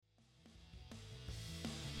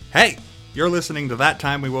Hey! You're listening to That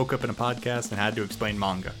Time We Woke Up in a Podcast and Had to Explain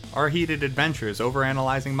Manga, our heated adventures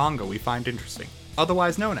overanalyzing manga we find interesting,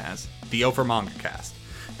 otherwise known as the Over Manga Cast.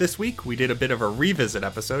 This week, we did a bit of a revisit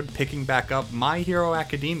episode picking back up My Hero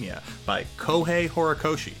Academia by Kohei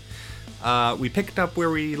Horikoshi. We picked up where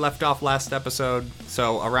we left off last episode,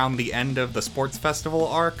 so around the end of the sports festival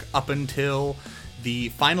arc up until the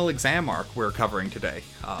final exam arc we're covering today.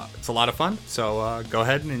 It's a lot of fun, so go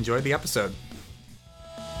ahead and enjoy the episode.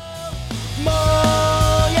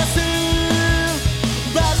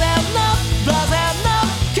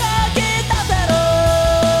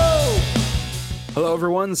 Hello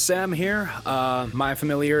everyone, Sam here. My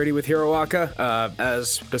familiarity with Hiroaka,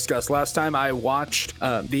 as discussed last time, I watched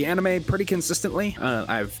the anime pretty consistently.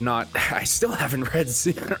 I still haven't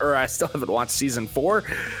watched season 4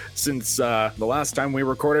 since the last time we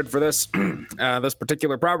recorded for this this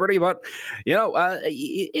particular property. But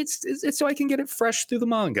it's so I can get it fresh through the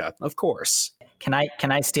manga, of course. Can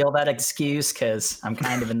I steal that excuse? Because I'm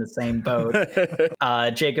kind of in the same boat.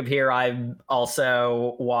 Jacob here. I've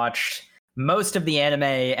also watched most of the anime,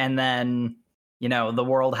 and then the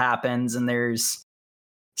world happens and there's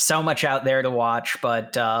so much out there to watch,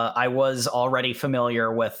 but I was already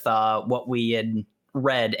familiar with what we had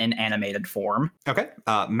read in animated form. Okay,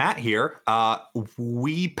 Matt here.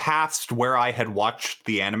 We passed where I had watched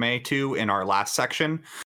the anime to in our last section,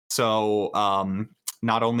 so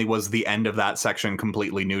not only was the end of that section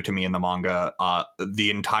completely new to me in the manga, the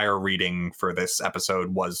entire reading for this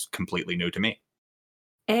episode was completely new to me.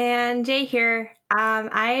 And Jay here.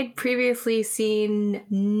 I had previously seen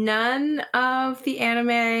none of the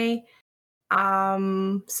anime,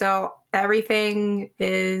 so everything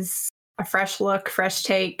is a fresh look, fresh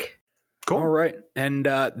take. Cool. All right. And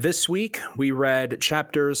this week we read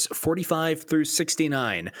chapters 45 through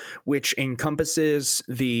 69, which encompasses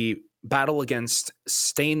the battle against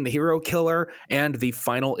Stain the Hero Killer and the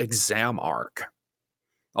final exam arc.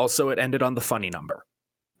 Also, it ended on the funny number.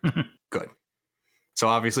 Good. So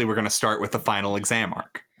obviously we're going to start with the final exam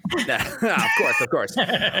arc. Of course.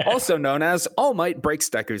 Also known as All Might breaks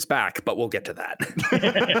Deku's back, but we'll get to that.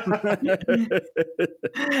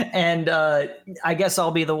 And I guess I'll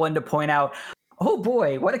be the one to point out, oh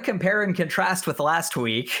boy, what a compare and contrast with last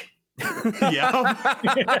week. Yeah.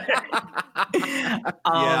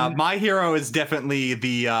 Yeah, My Hero is definitely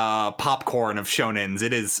the popcorn of shonens.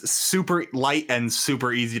 It is super light and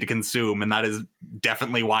super easy to consume, and that is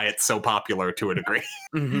definitely why it's so popular to a degree.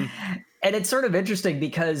 Mm-hmm. And it's sort of interesting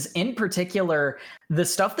because, in particular, the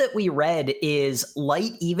stuff that we read is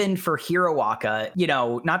light even for Hiroaka.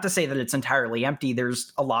 Not to say that it's entirely empty.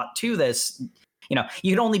 There's a lot to this.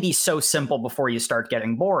 You can only be so simple before you start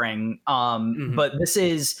getting boring. But this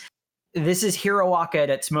is Hiroaka at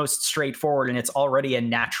its most straightforward, and it's already a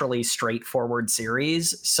naturally straightforward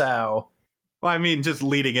series. So, well, I mean, just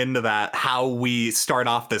leading into that, how we start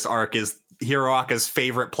off this arc is Hiroaka's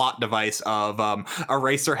favorite plot device of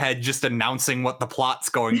Eraserhead just announcing what the plot's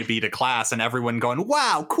going to be to class, and everyone going,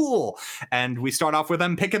 "Wow, cool!" And we start off with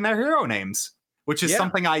them picking their hero names, which is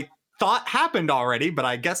something I thought happened already, but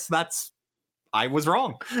I guess I was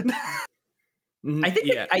wrong. I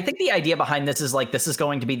think the idea behind this is this is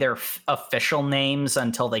going to be their official names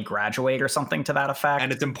until they graduate or something to that effect.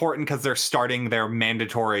 And it's important because they're starting their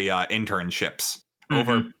mandatory internships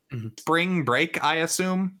over spring break, I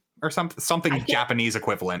assume, or something Japanese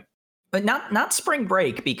equivalent. But not spring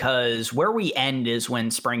break, because where we end is when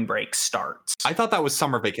spring break starts. I thought that was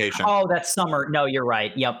summer vacation. Oh, that's summer. No, you're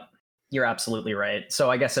right. Yep. You're absolutely right. So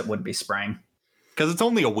I guess it would be spring. Because it's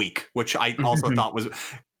only a week, which I also thought was...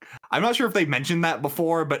 I'm not sure if they mentioned that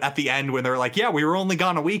before, but at the end when they're like, yeah, we were only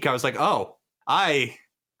gone a week, I was like, oh, I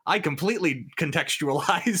completely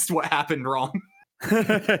contextualized what happened wrong.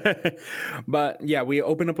 But yeah, we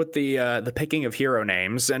open up with the picking of hero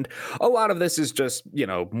names, and a lot of this is just,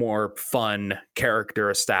 more fun character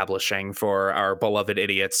establishing for our beloved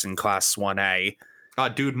idiots in class 1A.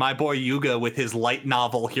 Dude, my boy Yuga with his light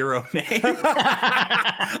novel hero name.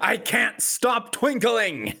 I can't stop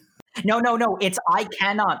twinkling. No. It's I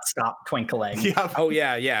cannot stop twinkling. Yeah. Oh,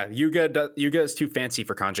 yeah. Yuga is too fancy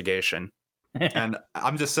for conjugation. And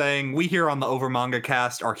I'm just saying, we here on the Over Manga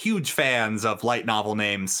Cast are huge fans of light novel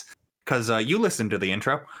names, because you listened to the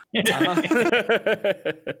intro. Yeah,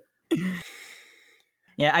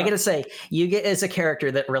 I gotta say, Yuga is a character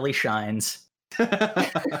that really shines.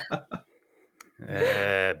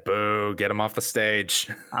 Boo, get him off the stage.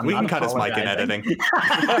 We can cut his mic in editing.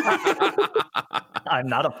 I'm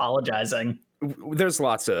not apologizing. There's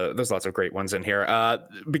lots of great ones in here.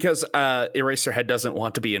 Because Eraserhead doesn't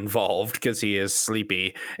want to be involved because he is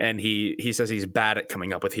sleepy, and he says he's bad at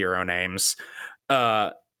coming up with hero names.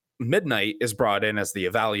 Midnight is brought in as the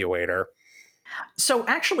evaluator. So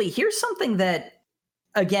actually, here's something that,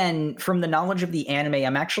 again, from the knowledge of the anime,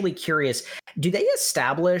 I'm actually curious. Do they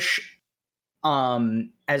establish,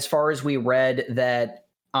 as far as we read, that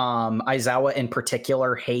Aizawa in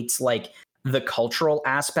particular hates like the cultural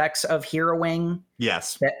aspects of heroing?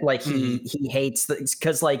 Yes. That like he hates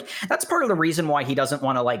because like that's part of the reason why he doesn't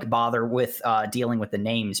want to like bother with dealing with the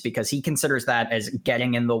names, because he considers that as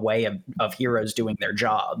getting in the way of heroes doing their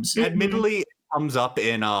jobs. Admittedly, it comes up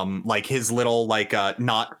in like his little like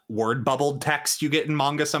not word bubbled text you get in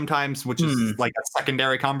manga sometimes, which is like a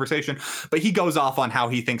secondary conversation. But he goes off on how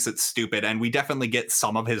he thinks it's stupid, and we definitely get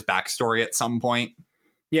some of his backstory at some point.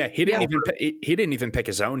 Yeah, he didn't even pick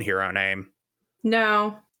his own hero name.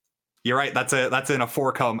 No. You're right. That's in a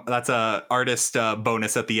forecom. That's a artist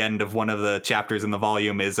bonus at the end of one of the chapters in the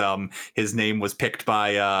volume. Is his name was picked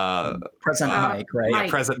by President Mike, right? Yeah,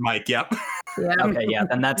 President Mike. Yep. Yeah. Okay, yeah,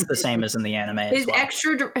 and that's the same as in the anime. His as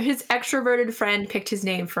well. his extroverted friend picked his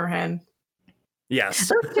name for him. Yes.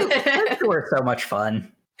 Those two are so much fun.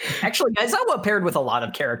 Actually, Aizawa paired with a lot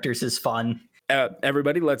of characters is fun.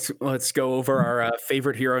 Everybody, let's go over our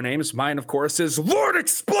favorite hero names. Mine, of course, is Lord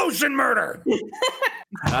Explosion Murder.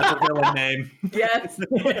 That's a villain name. Yes.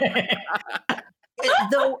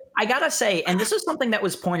 Though I gotta say, and this is something that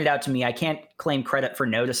was pointed out to me, I can't claim credit for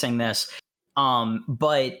noticing this,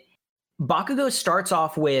 but Bakugo starts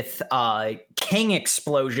off with King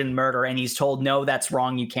Explosion Murder, and he's told, no, that's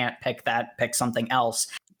wrong, you can't pick that, pick something else.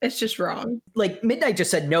 It's just wrong. Like, Midnight just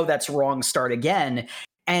said, no, that's wrong, start again.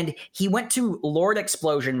 And he went to Lord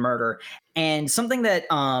Explosion Murder, and something that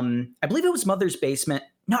I believe it was Mother's Basement.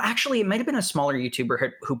 No, actually, it might have been a smaller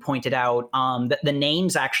YouTuber who pointed out that the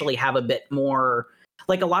names actually have a bit more,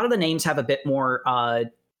 like a lot of the names have a bit more,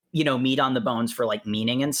 meat on the bones for like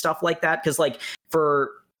meaning and stuff like that. Because like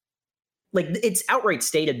it's outright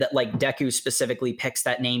stated that like Deku specifically picks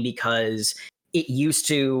that name because it used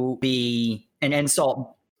to be an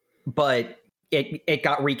insult, but it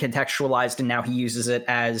got recontextualized, and now he uses it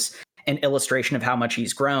as an illustration of how much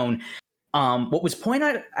he's grown. What was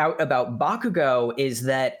pointed out about Bakugo is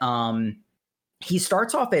that he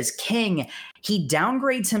starts off as king. He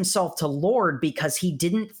downgrades himself to lord because he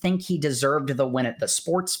didn't think he deserved the win at the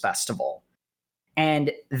sports festival.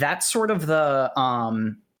 And that's sort of the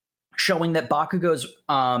showing that Bakugo's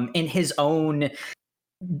in his own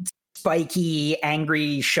spiky,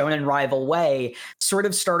 angry shonen rival way, sort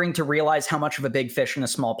of starting to realize how much of a big fish in a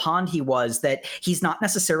small pond he was, that he's not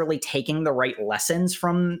necessarily taking the right lessons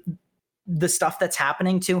from the stuff that's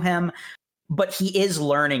happening to him, but he is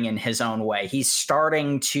learning in his own way. He's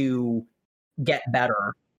starting to get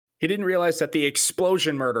better. He didn't realize that the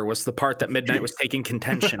explosion murder was the part that Midnight was taking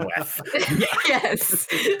contention with. Yes.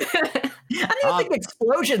 I don't think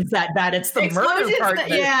explosion's that bad. It's the murder part.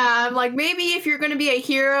 Yeah, I'm like, maybe if you're going to be a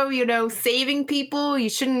hero, saving people, you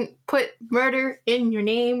shouldn't put murder in your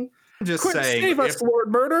name. Just Quick, saying, save us,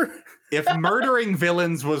 Lord Murder. If murdering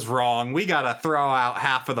villains was wrong, we gotta throw out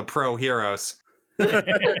half of the pro heroes.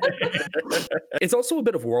 It's also a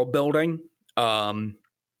bit of world building.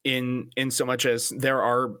 In so much as there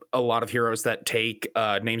are a lot of heroes that take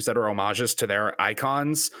names that are homages to their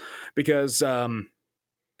icons, because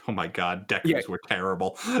oh my god, Dekus were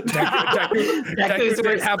terrible. Dekus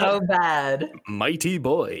were so bad. Mighty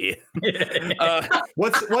boy.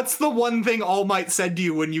 What's the one thing All Might said to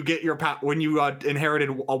you when you get your when you inherited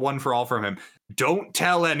a one for all from him? Don't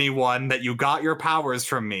tell anyone that you got your powers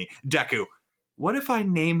from me. Deku, what if I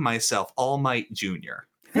name myself All Might Jr.?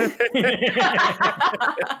 But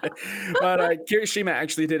Kirishima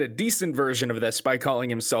actually did a decent version of this by calling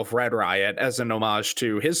himself Red Riot as an homage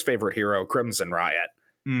to his favorite hero, Crimson Riot.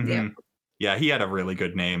 Mm-hmm. Yeah, he had a really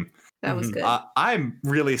good name. That was good. I'm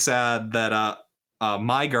really sad that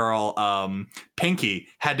my girl Pinky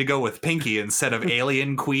had to go with Pinky instead of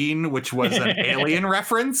Alien Queen, which was an Alien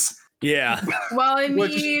reference. Yeah. Well, I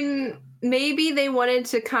mean, maybe they wanted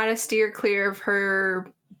to kind of steer clear of her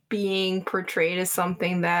being portrayed as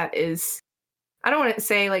something that is, I don't want to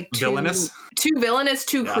say like too villainous,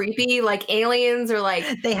 too creepy. Like aliens are like,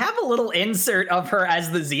 they have a little insert of her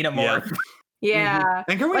as the xenomorph. Yeah.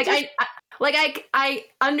 Mm-hmm. I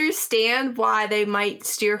understand why they might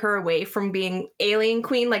steer her away from being Alien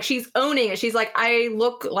Queen. Like she's owning it. She's like, I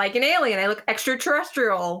look like an alien. I look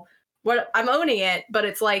extraterrestrial. I'm owning it. But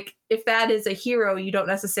it's like, if that is a hero, you don't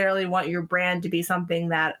necessarily want your brand to be something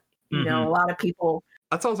that, you know, a lot of people.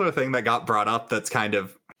 That's also a thing that got brought up that's kind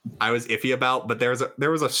of I was iffy about, but there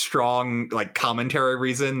was a strong like commentary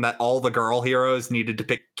reason that all the girl heroes needed to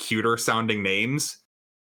pick cuter sounding names.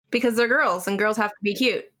 Because they're girls and girls have to be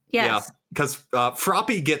cute. Yes. because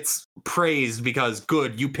Froppy gets praised because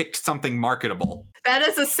good, you picked something marketable. That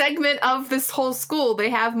is a segment of this whole school. They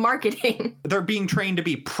have marketing. They're being trained to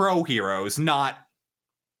be pro heroes, not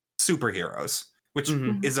superheroes, which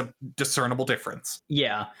is a discernible difference.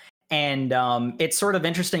 Yeah. And it's sort of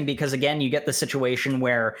interesting because, again, you get the situation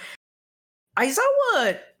where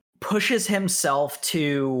Aizawa pushes himself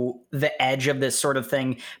to the edge of this sort of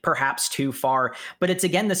thing, perhaps too far. But it's,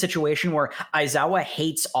 again, the situation where Aizawa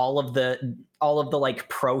hates all of the like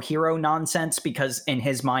pro hero nonsense because in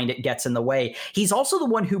his mind it gets in the way. He's also the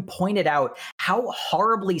one who pointed out how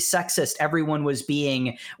horribly sexist everyone was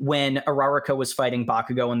being when Araraka was fighting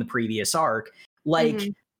Bakugo in the previous arc. Like,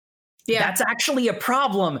 that's actually a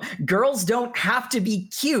problem. Girls don't have to be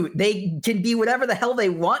cute. They can be whatever the hell they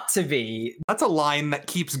want to be. That's a line that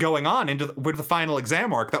keeps going on with the final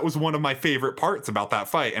exam arc. That was one of my favorite parts about that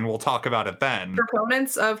fight, and we'll talk about it then.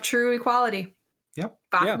 Proponents of true equality. Yep.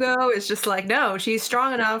 Bakugo is just like, no, she's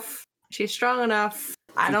strong enough. She's strong enough.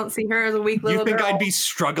 I don't see her as a weak little girl. You think I'd be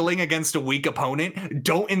struggling against a weak opponent?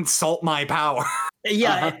 Don't insult my power.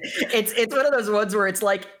 Yeah, it's one of those ones where it's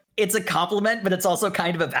like, it's a compliment, but it's also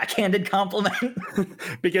kind of a backhanded compliment.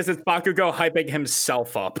 Because it's Bakugo hyping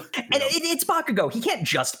himself up. And it's Bakugo. He can't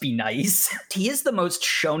just be nice. He is the most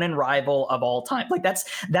shonen rival of all time. Like, that's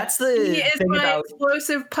the he is thing my about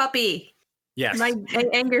explosive puppy. Yes. My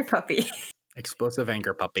anger puppy. Explosive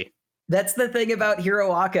anger puppy. That's the thing about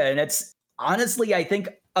Hiroaka, and it's honestly, I think,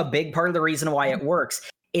 a big part of the reason why it works.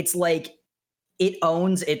 It's like it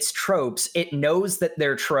owns its tropes. It knows that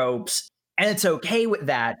they're tropes, and it's okay with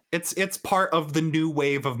that. It's part of the new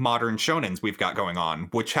wave of modern shonens we've got going on,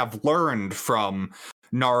 which have learned from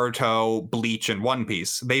Naruto, Bleach, and One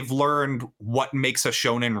Piece. They've learned what makes a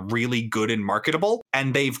shonen really good and marketable,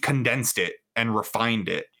 and they've condensed it and refined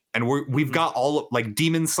it. And we've got all like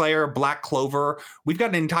Demon Slayer, Black Clover. We've got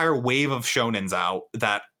an entire wave of shonens out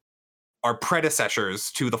that are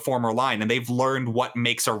predecessors to the former line, and they've learned what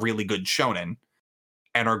makes a really good shonen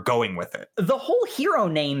and are going with it. The whole hero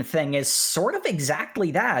name thing is sort of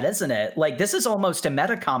exactly that, isn't it? Like, this is almost a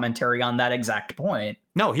meta commentary on that exact point.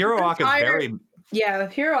 No, Hiroaka is very... Yeah,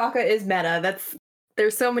 Hiroaka is meta.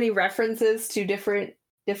 There's so many references to different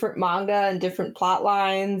manga and different plot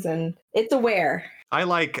lines, and it's aware. I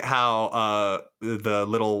like how the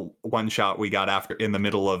little one shot we got after in the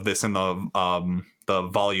middle of this in the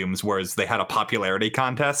volumes, whereas they had a popularity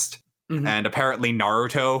contest, and apparently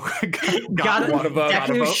Naruto got a vote.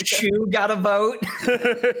 Deku's Shu got a vote.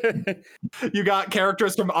 You got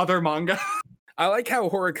characters from other manga. I like how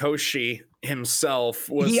Horikoshi himself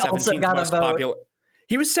was He also 17th got a most vote. popular.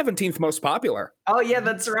 He was 17th most popular. Oh yeah,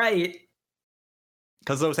 that's right.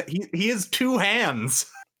 Because he has two hands.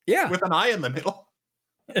 Yeah. With an eye in the middle.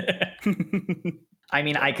 I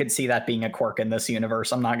mean, I could see that being a quirk in this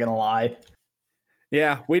universe. I'm not gonna lie.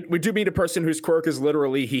 Yeah, we do meet a person whose quirk is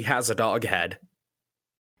literally he has a dog head.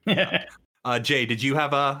 Jay, did you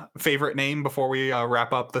have a favorite name before we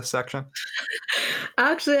wrap up this section?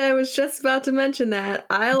 Actually, I was just about to mention that.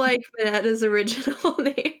 I like Minetta's original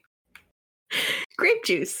name. Grape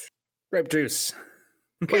Juice. Grape Juice.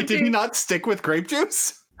 Wait, did he not stick with Grape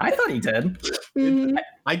Juice? I thought he did. Mm-hmm.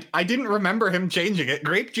 I didn't remember him changing it.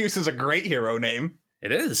 Grape Juice is a great hero name.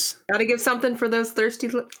 It is. Gotta give something for those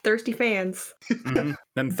thirsty fans.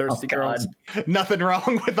 Them thirsty girls. Nothing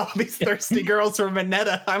wrong with all these thirsty girls from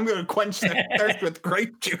Mineta. I'm going to quench their thirst with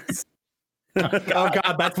grape juice. Oh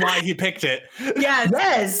God, that's why he picked it.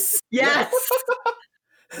 Yes.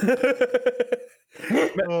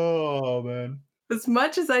 Oh man. As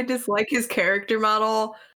much as I dislike his character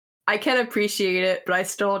model, I can appreciate it, but I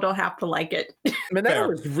still don't have to like it. Mineta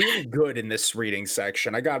was really good in this reading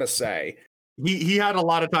section, I gotta say. He had a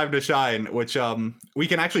lot of time to shine, which we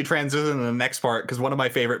can actually transition to the next part, because one of my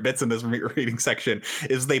favorite bits in this reading section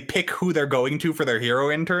is they pick who they're going to for their hero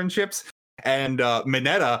internships, and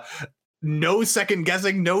Mineta, no second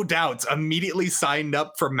guessing, no doubts, immediately signed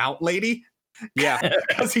up for Mount Lady. Yeah,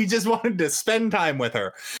 because he just wanted to spend time with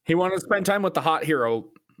her. He wanted to spend time with the hot hero,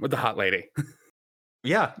 with the hot lady.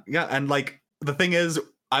 Yeah, and like the thing is,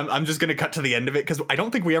 I'm just gonna cut to the end of it because I don't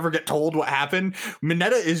think we ever get told what happened.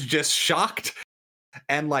 Mineta is just shocked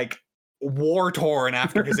and like war torn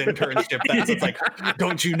after his internship. It's like,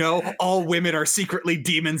 don't you know, all women are secretly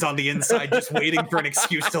demons on the inside, just waiting for an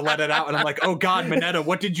excuse to let it out. And I'm like, oh God, Mineta,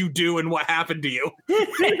 what did you do and what happened to you?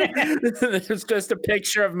 There's just a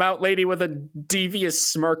picture of Mount Lady with a devious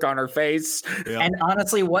smirk on her face. Yeah. And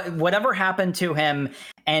honestly, whatever happened to him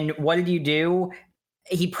and what did you do?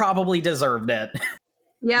 He probably deserved it.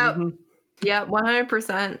 Yeah,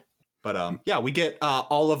 100%. But yeah, we get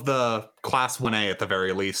all of the Class 1A at the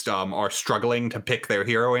very least are struggling to pick their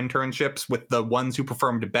hero internships, with the ones who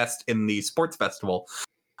performed best in the sports festival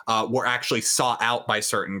were actually sought out by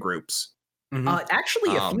certain groups.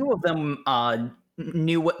 Actually, a few of them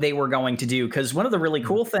knew what they were going to do, because one of the really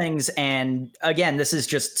cool things, and again, this is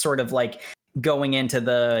just sort of like going into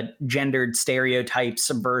the gendered stereotype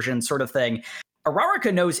subversion sort of thing.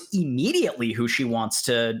 Araraka knows immediately who she wants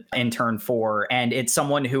to intern for, and it's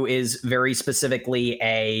someone who is very specifically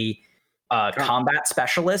a combat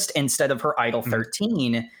specialist instead of her Idol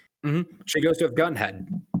 13. She goes with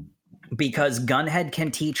Gunhead. Because Gunhead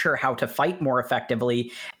can teach her how to fight more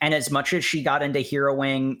effectively. And as much as she got into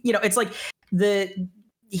heroing, it's like the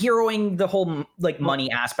heroing, the whole like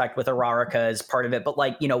money aspect with Araraka is part of it. But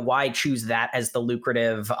like, why choose that as the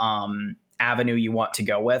lucrative avenue you want to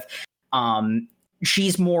go with?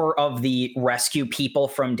 She's more of the rescue people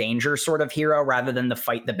from danger sort of hero rather than the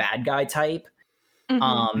fight the bad guy type.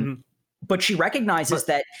 But she recognizes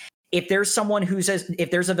that if there's someone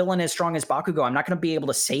if there's a villain as strong as Bakugo, I'm not going to be able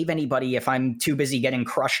to save anybody if I'm too busy getting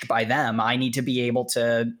crushed by them. I need to be able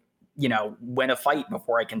to, win a fight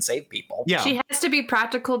before I can save people. Yeah. She has to be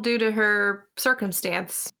practical due to her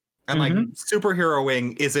circumstance. And like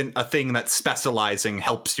superheroing isn't a thing that specializing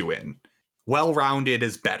helps you in. Well-rounded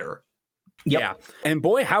is better. Yep. Yeah. And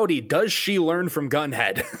boy, howdy, does she learn from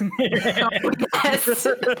Gunhead. Yes.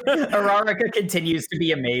 Araraka continues to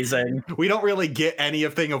be amazing. We don't really get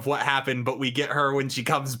anything of what happened, but we get her when she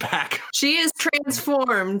comes back. She is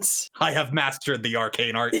transformed. I have mastered the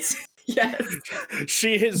arcane arts. Yes.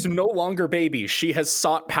 She is no longer baby. She has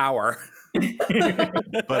sought power.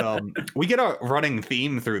 But we get a running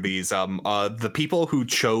theme through these. The people who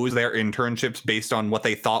chose their internships based on what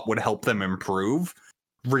they thought would help them improve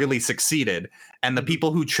really succeeded, and the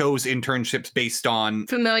people who chose internships based on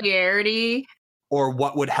Familiarity or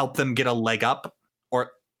what would help them get a leg up,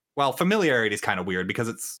 or familiarity is kind of weird because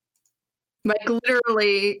it's like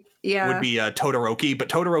literally would be Todoroki, but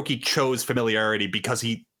Todoroki chose familiarity because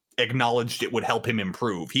he acknowledged it would help him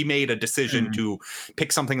improve. He made a decision to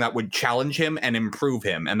pick something that would challenge him and improve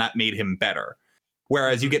him, and that made him better.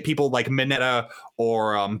 Whereas you get people like Mineta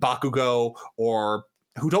or Bakugo, or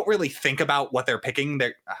who don't really think about what they're picking.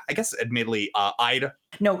 They're, I guess, admittedly, Ida.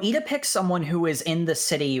 No, Ida picks someone who is in the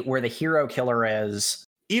city where the hero killer is.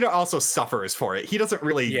 Ida also suffers for it. He doesn't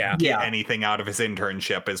really get anything out of his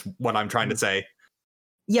internship, is what I'm trying to say.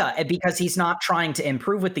 Yeah, because he's not trying to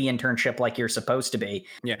improve with the internship like you're supposed to be.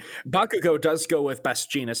 Yeah. Bakugo does go with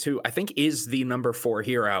Best Jeanist, who I think is the number 4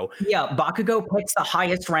 hero. Yeah, Bakugo picks the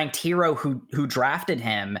highest ranked hero who drafted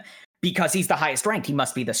him because he's the highest ranked. He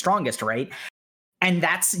must be the strongest, right? And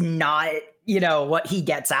that's not, what he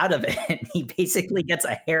gets out of it. He basically gets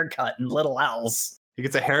a haircut and little else. He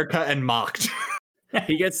gets a haircut and mocked.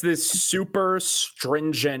 He gets this super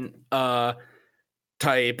stringent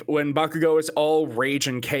type when Bakugo is all rage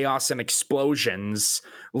and chaos and explosions,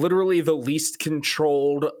 literally the least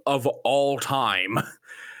controlled of all time.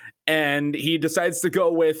 And he decides to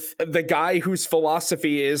go with the guy whose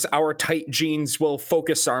philosophy is our tight jeans will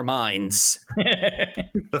focus our minds.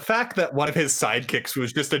 The fact that one of his sidekicks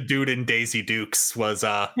was just a dude in Daisy Dukes was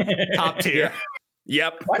top tier.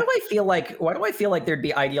 Yep. Why do I feel like there'd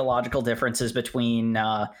be ideological differences between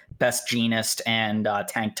Best Jeanist and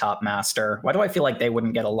Tank Top Master? Why do I feel like they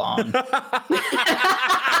wouldn't get along?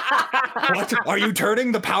 What? Are you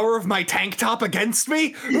turning the power of my tank top against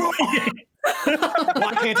me?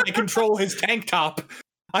 Why can't I control his tank top?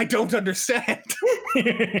 I don't understand.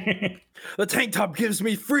 The tank top gives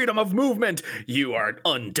me freedom of movement. You are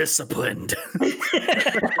undisciplined.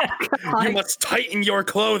 You must tighten your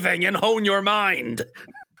clothing and hone your mind.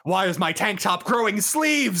 Why is my tank top growing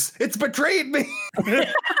sleeves? It's betrayed me.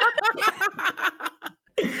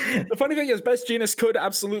 The funny thing is, Best Jeanist could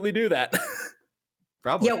absolutely do that.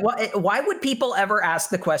 Probably. Yeah, why would people ever ask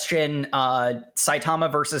the question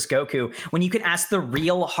Saitama versus Goku when you can ask the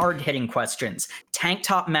real hard-hitting questions? Tank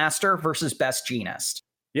Top Master versus Best Jeanist.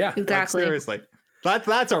 Yeah, exactly. Like, seriously,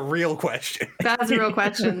 that's a real question. That's a real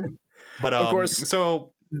question. But of course,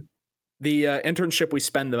 so the internship we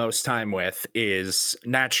spend the most time with is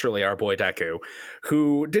naturally our boy Deku,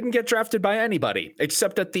 who didn't get drafted by anybody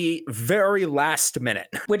except at the very last minute.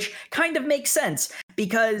 Which kind of makes sense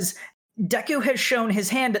because Deku has shown his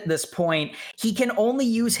hand at this point. He can only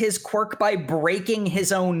use his quirk by breaking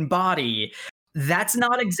his own body. That's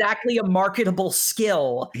not exactly a marketable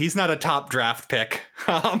skill. He's not a top draft pick.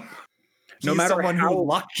 No He's matter someone how who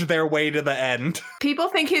lucked their way to the end. People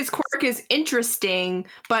think his quirk is interesting,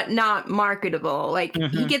 but not marketable. Like,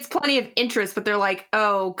 he gets plenty of interest, but they're like,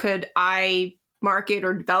 oh, could I market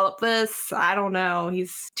or develop this. I don't know.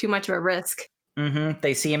 He's too much of a risk.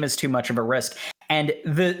 They see him as too much of a risk. And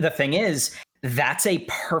the thing is, that's a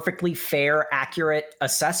perfectly fair, accurate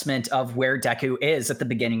assessment of where Deku is at the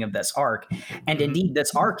beginning of this arc. And indeed,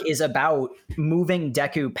 this arc is about moving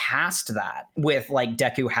Deku past that, with like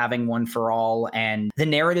Deku having one for all and the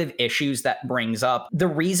narrative issues that brings up. The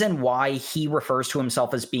reason why he refers to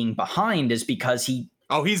himself as being behind is because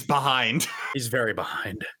he's behind. He's very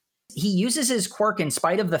behind. He uses his quirk in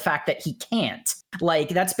spite of the fact that he can't. Like,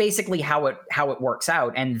 that's basically how it works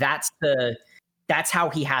out. And that's how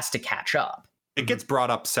he has to catch up. It gets brought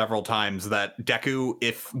up several times that Deku,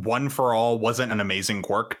 if One for All wasn't an amazing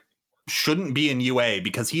quirk, shouldn't be in UA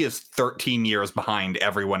because he is 13 years behind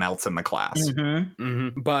everyone else in the class.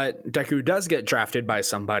 But Deku does get drafted by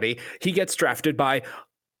somebody. He gets drafted by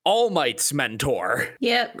All Might's mentor.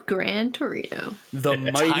 Yep, Gran Torino. The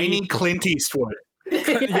mighty Tiny Clint Eastwood.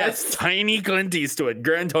 Yes, tiny Clint Eastwood,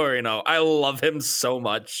 Gran Torino. I love him so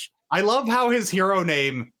much. I love how his hero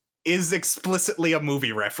name is explicitly a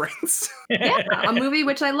movie reference. Yeah, a movie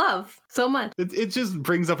which I love so much. It just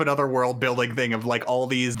brings up another world building thing of like all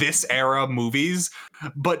this era movies,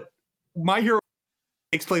 but My Hero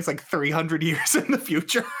takes place like 300 years in the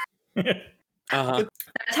future. That's how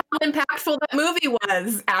impactful that movie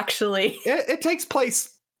was, actually. It takes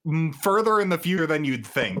place further in the future than you'd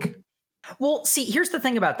think. Well, see, here's the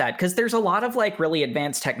thing about that, because there's a lot of like really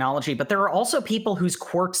advanced technology, but there are also people whose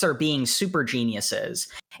quirks are being super geniuses.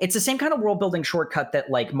 It's the same kind of world building shortcut that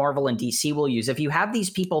like Marvel and DC will use. If you have these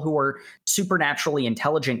people who are supernaturally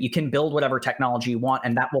intelligent, you can build whatever technology you want,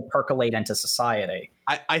 and that will percolate into society.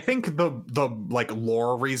 I think the like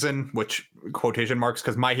lore reason, which quotation marks,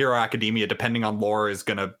 because My Hero Academia, depending on lore, is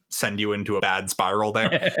going to send you into a bad spiral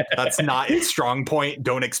there. That's not its strong point.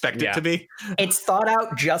 Don't expect it to be. It's thought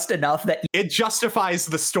out just enough that it justifies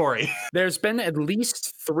the story. There's been at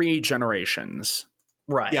least 3 generations.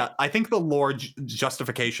 Right. Yeah, I think the lore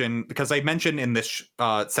justification, because I mentioned in this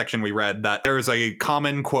section we read that there's a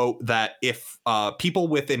common quote that if people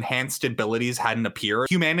with enhanced abilities hadn't appeared,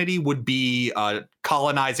 humanity would be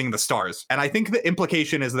colonizing the stars. And I think the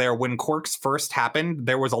implication is there, when quirks first happened,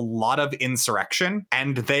 there was a lot of insurrection,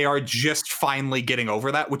 and they are just finally getting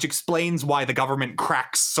over that, which explains why the government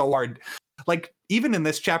cracks so hard. Like, even in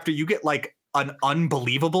this chapter, you get like an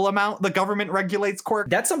unbelievable amount the government regulates quirk.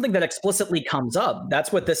 That's something that explicitly comes up.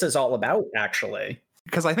 That's what this is all about, actually.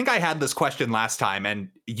 Because I think I had this question last time and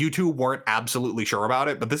you two weren't absolutely sure about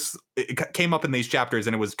it, but it came up in these chapters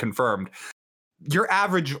and it was confirmed. Your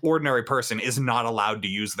average ordinary person is not allowed to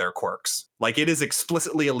use their quirks. Like, it is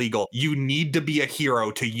explicitly illegal. You need to be a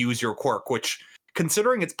hero to use your quirk, which,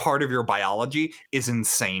 considering it's part of your biology, is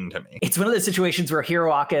insane to me. It's one of those situations where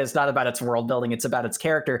Hiroaka is not about its world building, it's about its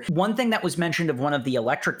character. One thing that was mentioned of one of the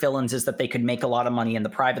electric villains is that they could make a lot of money in the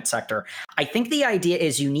private sector. I think the idea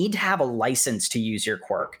is you need to have a license to use your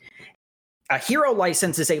quirk. A hero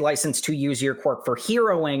license is a license to use your quirk for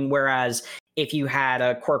heroing, whereas if you had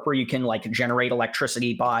a quirk where you can like generate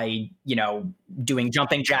electricity by, doing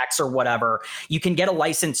jumping jacks or whatever, you can get a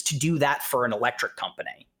license to do that for an electric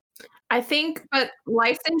company. I think, but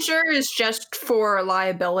licensure is just for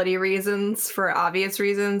liability reasons, for obvious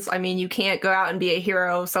reasons. I mean, you can't go out and be a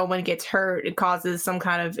hero. Someone gets hurt, it causes some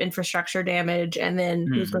kind of infrastructure damage, and then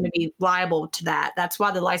who's going to be liable to that? That's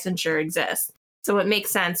why the licensure exists. So it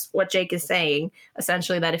makes sense what Jake is saying,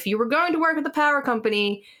 essentially, that if you were going to work at the power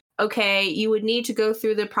company, okay, you would need to go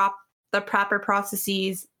through the proper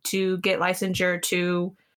processes to get licensure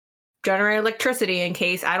to generate electricity in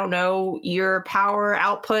case, I don't know, your power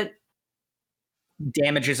output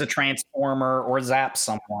damages a transformer or zaps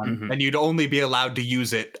someone. And you'd only be allowed to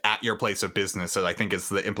use it at your place of business, I think is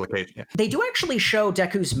the implication. Yeah. They do actually show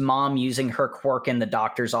Deku's mom using her quirk in the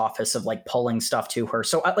doctor's office of like pulling stuff to her.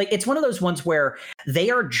 So it's one of those ones where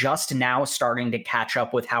they are just now starting to catch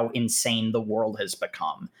up with how insane the world has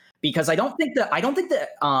become. Because I don't think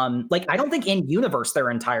in universe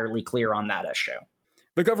they're entirely clear on that issue.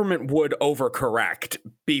 The government would overcorrect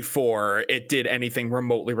before it did anything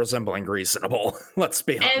remotely resembling reasonable. Let's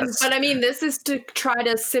be honest. But I mean, this is to try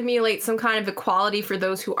to simulate some kind of equality for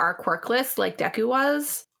those who are quirkless, like Deku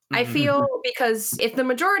was. I feel, because if the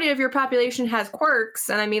majority of your population has quirks,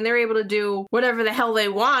 and I mean, they're able to do whatever the hell they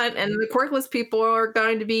want, and the quirkless people are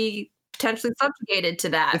going to be potentially subjugated to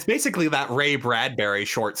that. It's basically that Ray Bradbury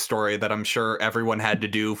short story that I'm sure everyone had to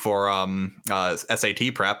do for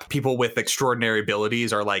SAT prep. People with extraordinary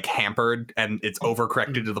abilities are like hampered, and it's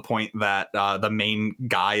overcorrected to the point that the main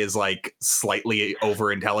guy is like slightly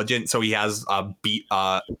over intelligent, so he has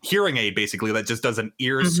a hearing aid basically that just does an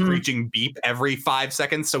ear screeching beep every 5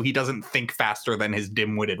 seconds, so he doesn't think faster than his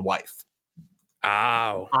dim-witted wife.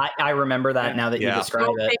 Oh. I remember that now that you Yeah. describe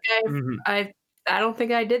it. I don't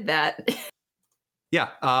think I did that. Yeah,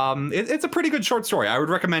 it's a pretty good short story. I would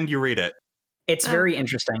recommend you read it. It's very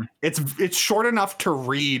interesting. It's short enough to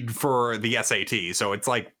read for the SAT, so it's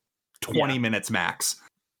like 20 minutes max.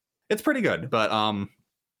 It's pretty good, but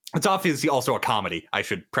it's obviously also a comedy. I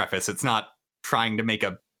should preface. It's not trying to make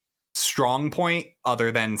a strong point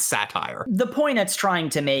other than satire. The point it's trying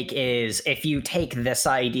to make is if you take this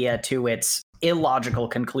idea to its illogical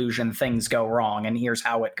conclusion, things go wrong, and here's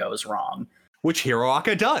how it goes wrong. Which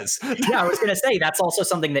Hiroaka does. Yeah, I was going to say that's also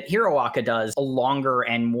something that Hiroaka does, longer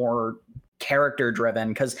and more character driven,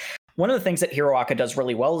 because one of the things that Hiroaka does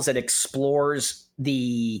really well is it explores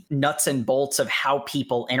the nuts and bolts of how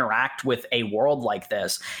people interact with a world like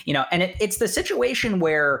this. And it's the situation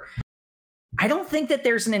where I don't think that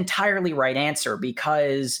there's an entirely right answer,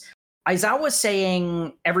 because Aizawa's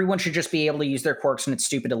saying everyone should just be able to use their quirks and it's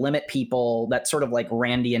stupid to limit people. That's sort of like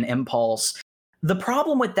Randian impulse. The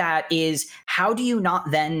problem with that is, how do you not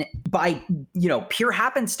then, by pure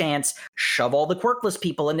happenstance, shove all the quirkless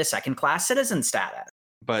people into second-class citizen status?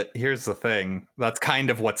 But here's the thing. That's kind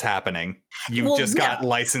of what's happening. You've just got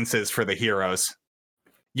licenses for the heroes.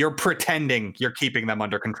 You're pretending you're keeping them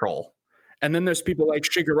under control. And then there's people like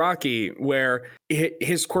Shigaraki, where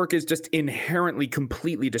his quirk is just inherently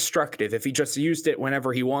completely destructive. If he just used it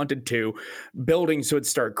whenever he wanted to, buildings would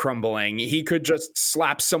start crumbling. He could just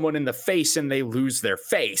slap someone in the face and they lose their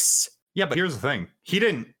face. Yeah, but here's the thing. He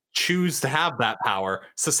didn't choose to have that power.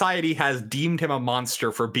 Society has deemed him a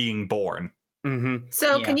monster for being born. Mm-hmm.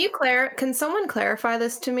 So can someone clarify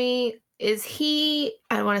this to me? Is he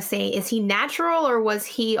natural, or was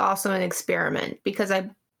he also an experiment? Because I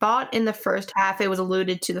thought in the first half it was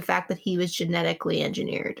alluded to the fact that he was genetically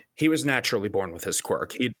engineered. He was naturally born with his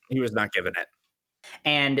quirk. He was not given it.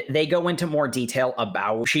 And they go into more detail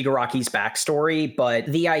about Shigaraki's backstory, but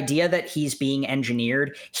the idea that he's being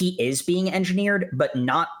engineered, he is being engineered, but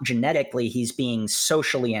not genetically. He's being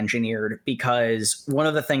socially engineered, because one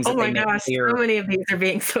of the things that they make clear... so many of these are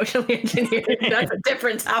being socially engineered. That's a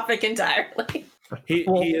different topic entirely.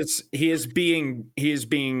 He is being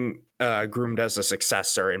groomed as a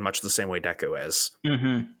successor in much the same way Deku is.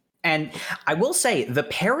 Mm-hmm. And I will say the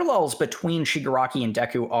parallels between Shigaraki and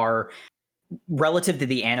Deku are, relative to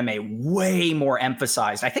the anime, way more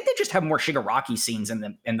emphasized. I think they just have more Shigaraki scenes in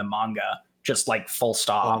the manga, just like full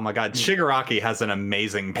stop. Oh my god, Shigaraki has an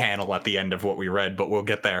amazing panel at the end of what we read, but we'll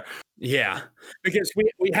get there. Yeah, because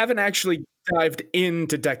we haven't actually dived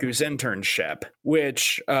into Deku's internship,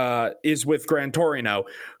 which is with Gran Torino,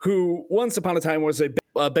 who once upon a time was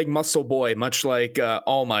a big muscle boy, much like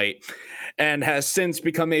All Might, and has since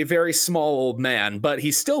become a very small old man, but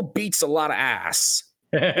he still beats a lot of ass.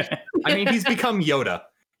 I mean, he's become Yoda.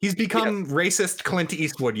 He's become racist Clint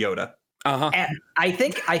Eastwood Yoda. Uh-huh. And I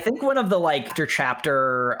think one of the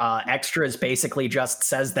chapter extras basically just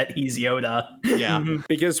says that he's Yoda. Yeah.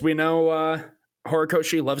 Because we know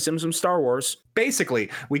Horikoshi loves him some Star Wars. Basically,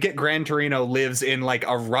 we get Gran Torino lives in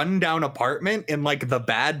a rundown apartment in the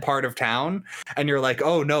bad part of town, and you're like,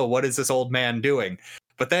 oh no, what is this old man doing?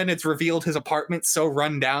 But then it's revealed his apartment's so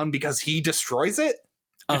run down because he destroys it.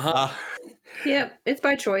 Uh-huh. Yep, it's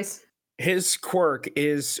by choice. His quirk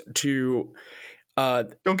is to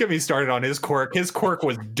don't get me started on his quirk. His quirk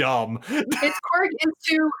was dumb. His quirk is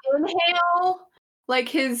to inhale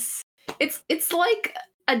it's like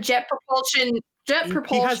a jet propulsion.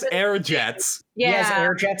 He has air jets. Yeah. He has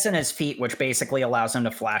air jets in his feet, which basically allows him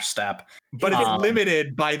to flash step. But it's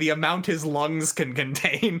limited by the amount his lungs can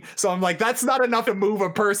contain. So I'm like, that's not enough to move a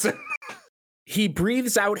person. He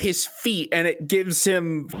breathes out his feet and it gives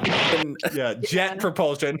him jet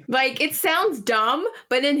propulsion. It sounds dumb,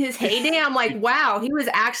 but in his heyday, I'm like, wow, he was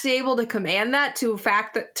actually able to command that to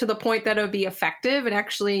the point that it would be effective. And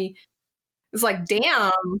actually, it's like,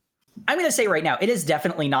 damn. I'm going to say right now, it is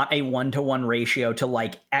definitely not a 1-to-1 ratio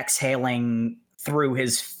to exhaling through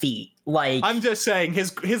his feet. I'm just saying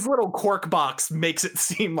his little quirk box makes it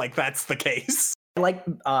seem like that's the case. I like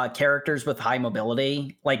characters with high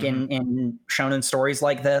mobility, in shonen stories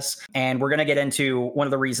like this. And we're going to get into one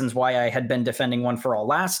of the reasons why I had been defending One for All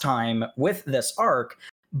last time with this arc.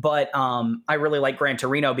 But I really like Gran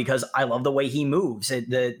Torino because I love the way he moves.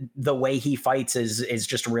 The way he fights is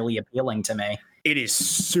just really appealing to me. It is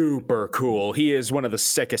super cool. He is one of the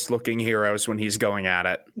sickest looking heroes when he's going at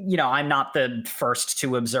it. I'm not the first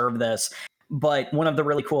to observe this. But one of the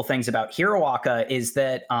really cool things about Hiroaka is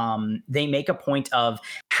that they make a point of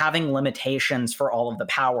having limitations for all of the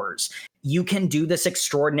powers. You can do this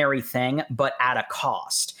extraordinary thing, but at a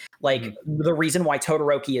cost. The reason why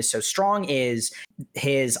Todoroki is so strong is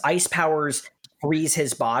his ice powers freeze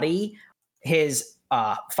his body, his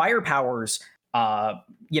fire powers,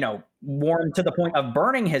 warm to the point of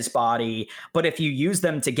burning his body. But if you use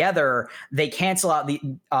them together, they cancel out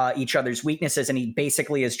each other's weaknesses, and he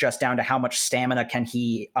basically is just down to how much stamina can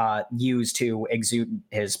he use to exude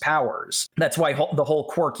his powers. That's why the whole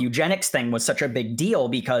quirk eugenics thing was such a big deal,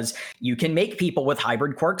 because you can make people with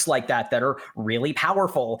hybrid quirks like that are really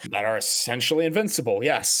powerful. That are essentially invincible,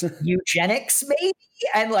 yes. Eugenics, maybe?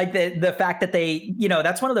 And like the fact that they,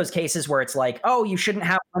 that's one of those cases where it's like, oh, you shouldn't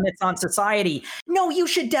have limits on society. No, you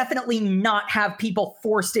should definitely not have people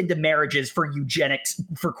forced into marriages for eugenics,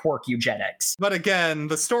 for quirk eugenics. But again,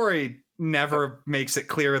 the story never makes it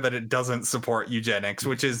clear that it doesn't support eugenics,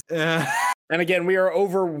 which is... And again, we are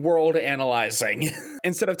overworld analyzing.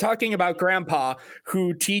 Instead of talking about Grandpa,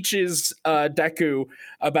 who teaches Deku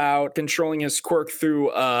about controlling his quirk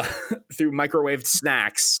through microwaved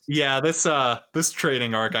snacks. Yeah, this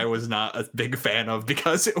training arc I was not a big fan of,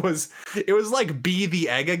 because it was like Be the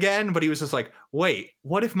Egg again, but he was just like, wait,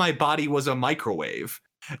 what if my body was a microwave?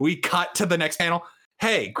 We cut to the next panel.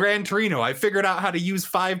 Hey, Gran Torino, I figured out how to use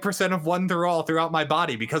 5% of one through all throughout my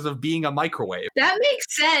body because of being a microwave. That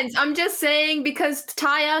makes sense. I'm just saying, because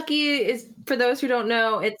taiyaki is, for those who don't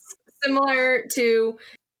know, it's similar to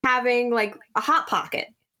having like a Hot Pocket.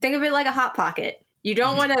 Think of it like a Hot Pocket. You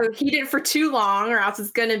don't want to heat it for too long, or else it's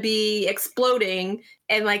going to be exploding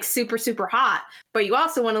and like super, super hot. But you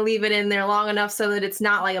also want to leave it in there long enough so that it's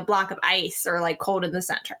not like a block of ice or like cold in the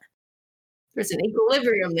center. There's an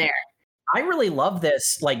equilibrium there. I really love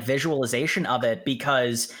this like visualization of it,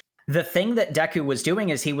 because the thing that Deku was doing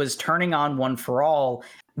is he was turning on One for All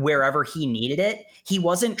wherever he needed it. He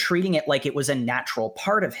wasn't treating it like it was a natural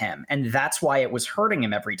part of him, and that's why it was hurting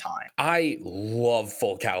him every time. I love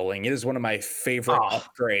Full Cowling. It is one of my favorite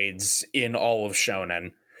upgrades in all of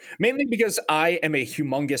Shonen. Mainly because I am a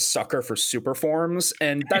humongous sucker for super forms,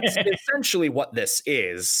 and that's essentially what this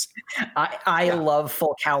is. I love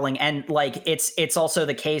Full Cowling, and like it's also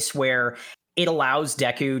the case where it allows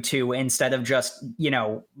Deku to, instead of just,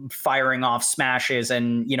 firing off smashes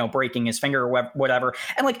and, breaking his finger or whatever.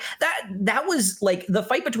 And like that was like the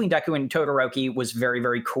fight between Deku and Todoroki was very,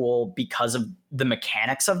 very cool because of the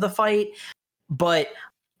mechanics of the fight. But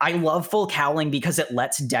I love Full Cowling because it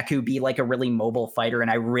lets Deku be like a really mobile fighter, and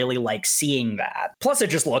I really like seeing that. Plus, it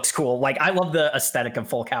just looks cool. Like, I love the aesthetic of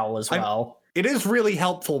Full Cowl as well. It is really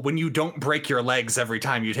helpful when you don't break your legs every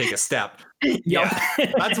time you take a step. Yeah.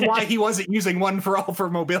 That's why he wasn't using One for All for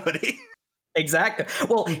mobility. Exactly.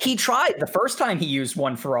 Well, he tried the first time he used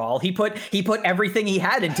One for All. He put everything he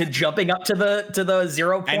had into jumping up to the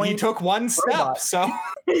 0 point. And he took one step, robot. so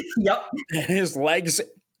Yep. His legs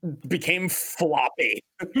became floppy.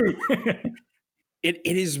 It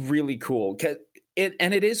is really cool.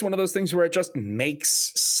 It is one of those things where it just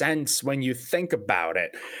makes sense when you think about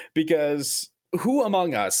it, because who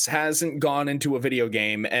among us hasn't gone into a video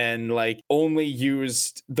game and like only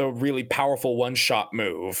used the really powerful one-shot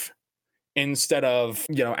move instead of,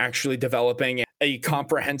 actually developing a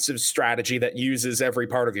comprehensive strategy that uses every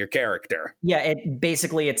part of your character? Yeah,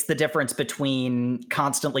 it's the difference between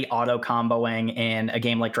constantly auto comboing in a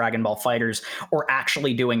game like Dragon Ball FighterZ or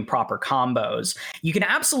actually doing proper combos. You can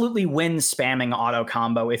absolutely win spamming auto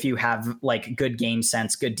combo if you have like good game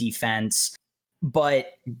sense, good defense,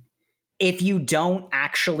 but if you don't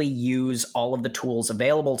actually use all of the tools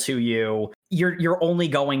available to you, you're only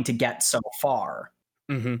going to get so far.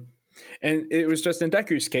 Mm-hmm. And it was just in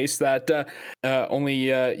Deku's case that only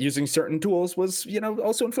using certain tools was,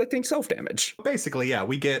 also inflicting self-damage. Basically, yeah,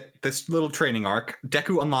 we get this little training arc.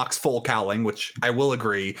 Deku unlocks Full Cowling, which I will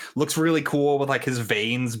agree looks really cool with like his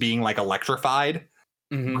veins being like electrified.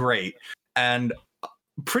 Mm-hmm. Great. And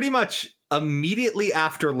pretty much immediately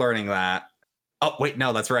after learning that, oh, wait,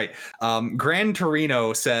 no, that's right. Gran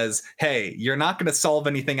Torino says, hey, you're not going to solve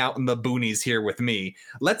anything out in the boonies here with me.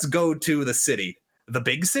 Let's go to the city. The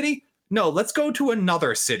big city? No, let's go to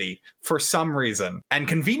another city for some reason. And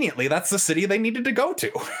conveniently, that's the city they needed to go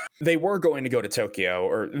to. They were going to go to Tokyo,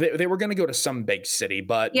 or they were going to go to some big city,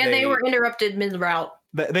 but yeah, they were interrupted mid-route.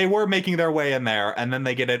 They were making their way in there, and then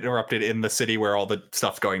they get interrupted in the city where all the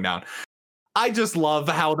stuff's going down. I just love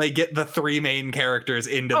how they get the three main characters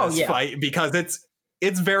into this fight, because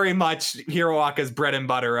it's very much Hiroaka's bread and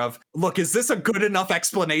butter of, look, is this a good enough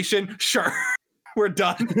explanation? Sure. We're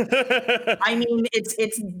done. I mean,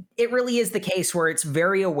 it really is the case where it's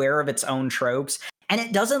very aware of its own tropes, and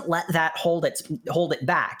it doesn't let that hold it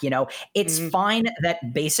back. It's fine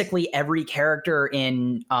that basically every character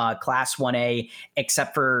in Class 1A,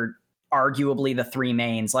 except for arguably the three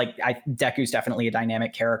mains. Like Deku's definitely a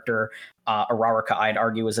dynamic character. Araraka, I'd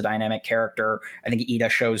argue, is a dynamic character. I think Ida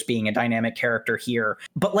shows being a dynamic character here.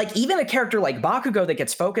 But like even a character like Bakugo that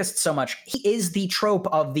gets focused so much, he is the trope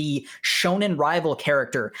of the shonen rival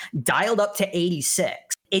character dialed up to 86.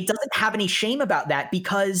 It doesn't have any shame about that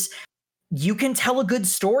because you can tell a good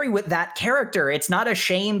story with that character. It's not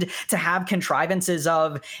ashamed to have contrivances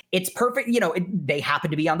of it's perfect. They happen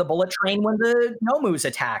to be on the bullet train when the Nomus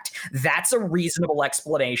attacked. That's a reasonable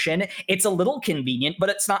explanation. It's a little convenient, but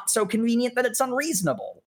it's not so convenient that it's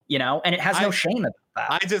unreasonable, and it has no shame about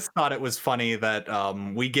that. I just thought it was funny that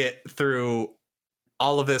we get through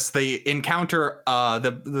all of this. They encounter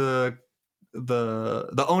the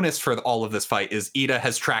onus for all of this fight is Ida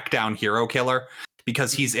has tracked down Hero Killer,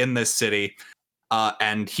 because he's in this city,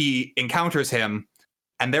 and he encounters him,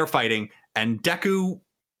 and they're fighting, and Deku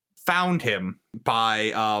found him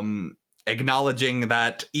by acknowledging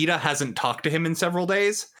that Ida hasn't talked to him in several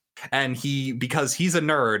days, and because he's a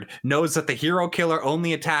nerd, knows that the Hero Killer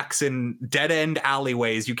only attacks in dead-end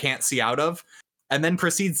alleyways you can't see out of, and then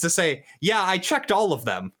proceeds to say, yeah, I checked all of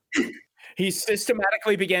them. He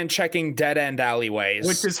systematically began checking dead-end alleyways.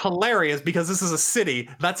 Which is hilarious because this is a city.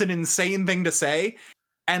 That's an insane thing to say.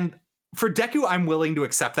 And for Deku, I'm willing to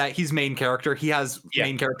accept that. He's main character. He has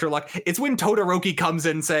main character luck. It's when Todoroki comes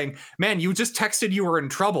in saying, man, you just texted you were in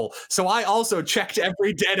trouble. So I also checked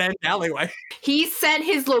every dead-end alleyway. He sent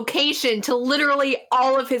his location to literally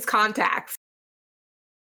all of his contacts.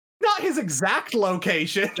 Not his exact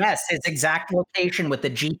location. Yes, his exact location with the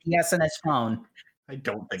GPS in his phone. I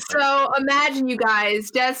don't think so. Imagine you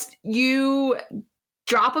guys you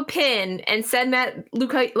drop a pin and send that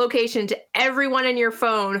location to everyone in your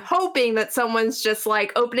phone, hoping that someone's just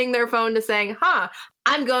like opening their phone to saying,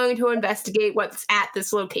 I'm going to investigate what's at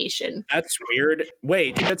this location. That's weird.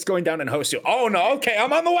 Wait, that's going down in Hosu. Oh no, okay,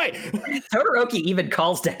 I'm on the way. Todoroki even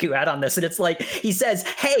calls Deku out on this, and it's like, he says,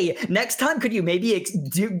 hey, next time could you maybe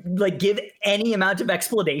give any amount of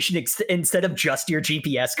explanation instead of just your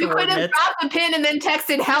GPS coordinates? You could have dropped the pin and then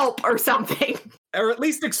texted help or something. Or at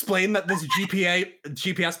least explain that this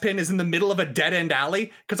GPS pin is in the middle of a dead-end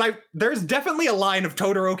alley, because there's definitely a line of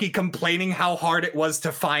Todoroki complaining how hard it was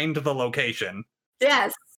to find the location.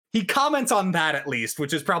 Yes. He comments on that at least,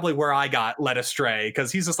 which is probably where I got led astray,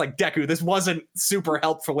 because he's just like, Deku, this wasn't super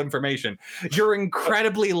helpful information. You're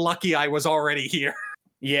incredibly lucky I was already here.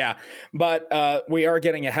 Yeah, but we are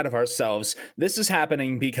getting ahead of ourselves. This is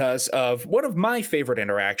happening because of one of my favorite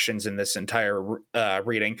interactions in this entire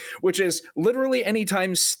reading, which is literally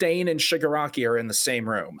anytime Stain and Shigaraki are in the same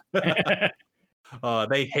room.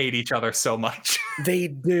 They hate each other so much. They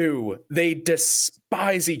do. They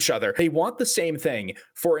despise each other. They want the same thing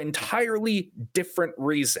for entirely different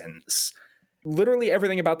reasons. Literally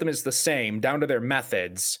everything about them is the same, down to their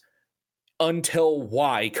methods, until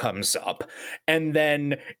Y comes up. And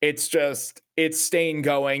then it's Stain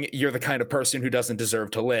going, you're the kind of person who doesn't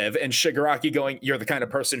deserve to live, and Shigaraki going, you're the kind of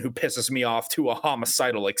person who pisses me off to a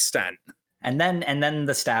homicidal extent. And then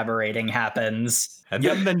the staberating happens. And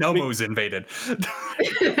then the Nomus invaded.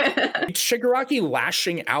 Shigaraki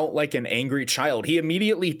lashing out like an angry child. He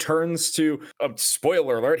immediately turns to,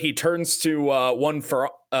 spoiler alert, he turns to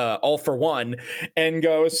All for One and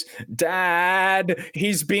goes, Dad,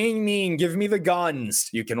 he's being mean. Give me the guns.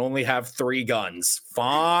 You can only have 3 guns.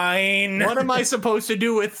 Fine. What am I supposed to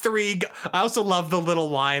do with 3? I also love the little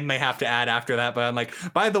line they have to add after that. But I'm like,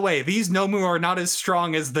 by the way, these Nomu are not as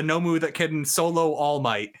strong as the Nomu that can solo All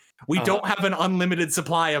Might. We don't have an unlimited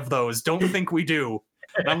supply of those. Don't think we do.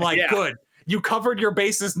 And I'm like, good. You covered your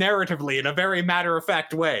bases narratively in a very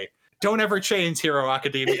matter-of-fact way. Don't ever change, Hero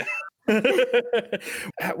Academia.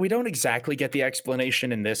 We don't exactly get the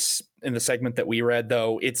explanation in the segment that we read,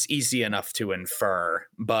 though. It's easy enough to infer,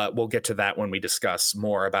 but we'll get to that when we discuss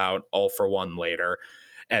more about All for One later.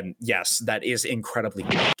 And yes, that is incredibly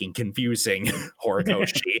fucking confusing,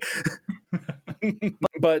 Horikoshi.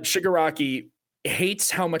 But Shigaraki hates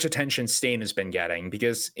how much attention Stain has been getting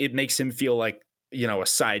because it makes him feel like, a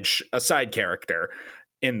side character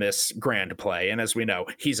in this grand play. And as we know,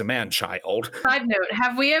 he's a man-child. Side note,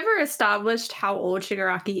 have we ever established how old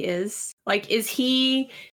Shigaraki is? Like, is he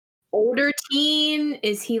older teen?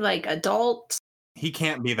 Is he like adult? He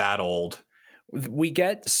can't be that old. We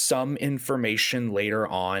get some information later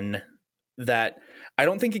on that I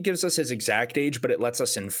don't think it gives us his exact age, but it lets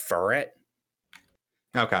us infer it.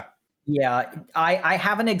 Okay. Yeah, I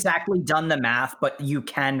haven't exactly done the math, but you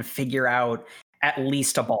can figure out at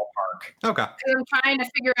least a ballpark. Okay. I'm trying to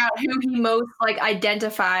figure out who he most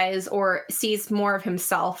identifies or sees more of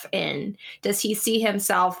himself in. Does he see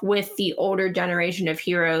himself with the older generation of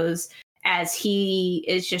heroes as he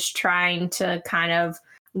is just trying to kind of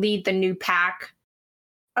lead the new pack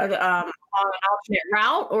on an alternate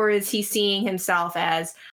route? Or is he seeing himself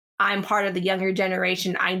as, I'm part of the younger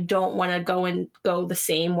generation, I don't want to go the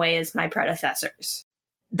same way as my predecessors?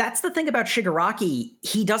 That's the thing about Shigaraki.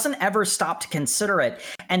 He doesn't ever stop to consider it.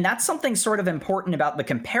 And that's something sort of important about the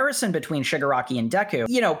comparison between Shigaraki and Deku.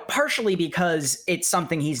 You know, partially because it's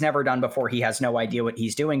something he's never done before. He has no idea what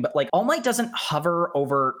he's doing. But like, All Might doesn't hover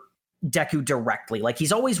over Deku directly. Like,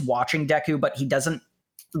 he's always watching Deku, but he doesn't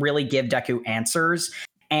really give Deku answers.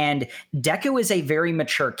 And Deku is a very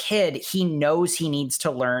mature kid. He knows he needs to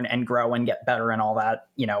learn and grow and get better and all that,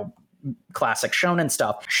 you know, classic shonen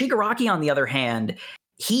stuff. Shigaraki, on the other hand,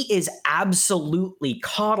 he is absolutely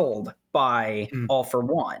coddled by All For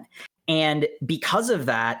One. And because of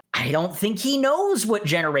that, I don't think he knows what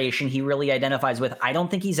generation he really identifies with. I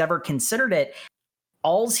don't think he's ever considered it.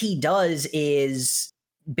 All he does is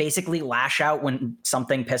basically lash out when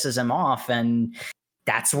something pisses him off. And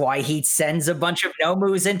that's why he sends a bunch of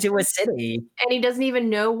Nomus into a city. And he doesn't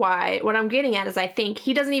even know why. What I'm getting at is I think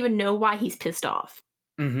he doesn't even know why he's pissed off.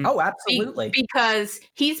 Mm-hmm. Oh, absolutely. Because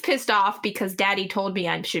he's pissed off because Daddy told me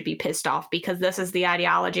I should be pissed off because this is the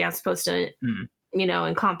ideology I'm supposed to, you know,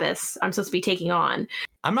 encompass. I'm supposed to be taking on.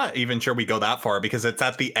 I'm not even sure we go that far because it's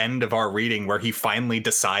at the end of our reading where he finally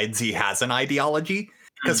decides he has an ideology,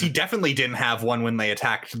 because he definitely didn't have one when they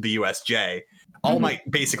attacked the USJ. All Might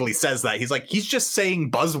basically says that. He's just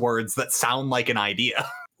saying buzzwords that sound like an idea.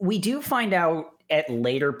 We do find out at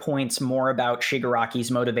later points more about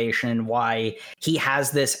Shigaraki's motivation and why he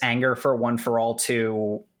has this anger for One For All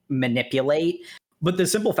to manipulate. But the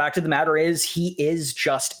simple fact of the matter is he is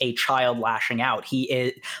just a child lashing out. He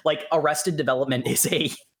is like, Arrested Development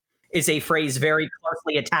is a phrase very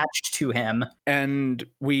closely attached to him. And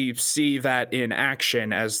we see that in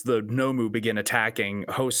action as the Nomu begin attacking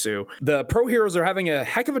Hosu. The pro heroes are having a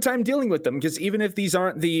heck of a time dealing with them, because even if these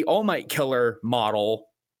aren't the All Might killer model,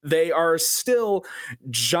 they are still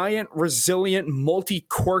giant, resilient,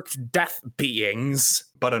 multi-quirked death beings.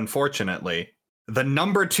 But unfortunately, the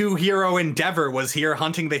number 2 hero Endeavor was here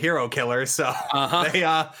hunting the hero killer, so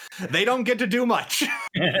they don't get to do much.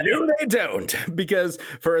 No, they don't, because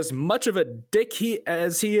for as much of a dick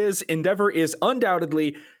as he is, Endeavor is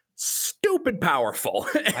undoubtedly stupid powerful.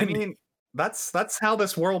 I mean, that's how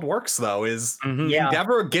this world works, though. Is Yeah.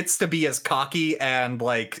 Endeavor gets to be as cocky and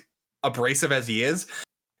like abrasive as he is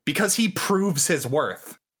because he proves his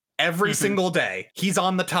worth every single day. He's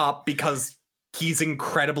on the top because he's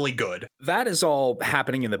incredibly good. That is all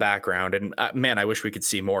happening in the background, and man, I wish we could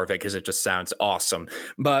see more of it because it just sounds awesome.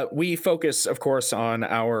 But we focus, of course, on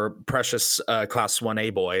our precious Class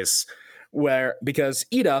 1A boys, because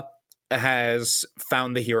Ida has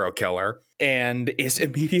found the hero killer and is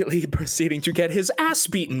immediately proceeding to get his ass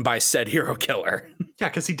beaten by said hero killer. Yeah,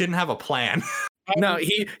 because he didn't have a plan. No,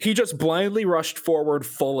 he just blindly rushed forward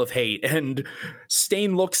full of hate, and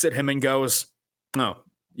Stain looks at him and goes, "Oh,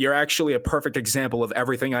 you're actually a perfect example of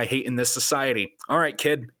everything I hate in this society. All right,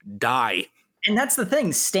 kid, die." And that's the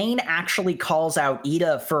thing. Stain actually calls out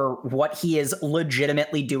Ida for what he is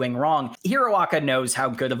legitimately doing wrong. Hiroaka knows how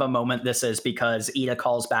good of a moment this is because Ida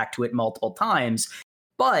calls back to it multiple times.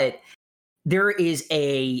 But there is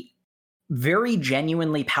a very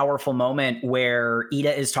genuinely powerful moment where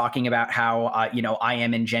Ida is talking about how, I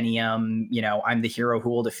am Ingenium, I'm the hero who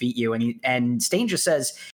will defeat you. And Stain just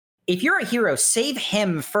says, if you're a hero, save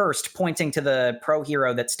him first, pointing to the pro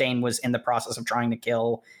hero that Stain was in the process of trying to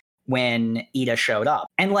kill when Ida showed up.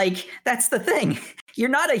 And that's the thing. You're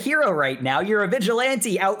not a hero right now. You're a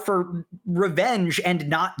vigilante out for revenge and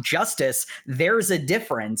not justice. There's a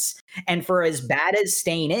difference. And for as bad as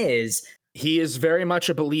Stain is, he is very much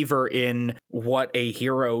a believer in what a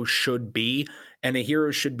hero should be, and a hero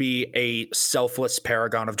should be a selfless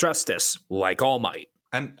paragon of justice, like All Might.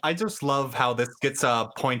 And I just love how this gets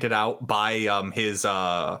pointed out by his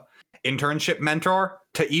internship mentor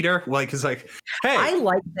to Ida. He's like, hey. I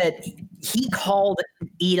like that he called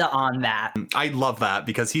Ida on that. I love that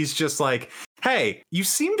because he's just like, hey, you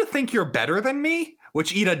seem to think you're better than me?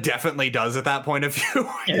 Which Ida definitely does at that point of view.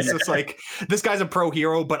 He's just like, this guy's a pro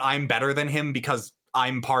hero, but I'm better than him because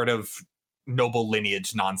I'm part of noble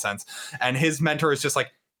lineage nonsense. And his mentor is just like,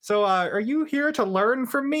 so are you here to learn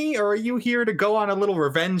from me, or are you here to go on a little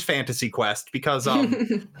revenge fantasy quest? Because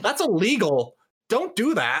that's illegal. Don't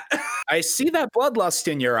do that. I see that bloodlust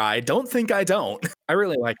in your eye. Don't think I don't. I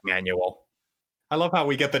really like Manuel. I love how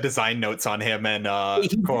we get the design notes on him and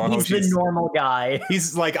he's the normal guy.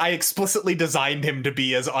 He's like, I explicitly designed him to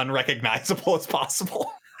be as unrecognizable as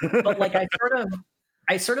possible. But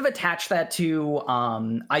I sort of attach that to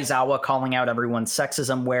Aizawa calling out everyone's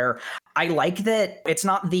sexism, where I like that it's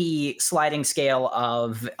not the sliding scale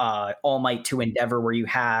of All Might to Endeavor where you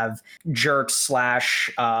have jerks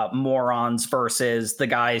 / morons versus the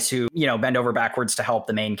guys who, bend over backwards to help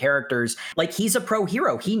the main characters. Like, he's a pro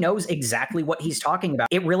hero. He knows exactly what he's talking about.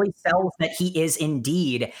 It really sells that he is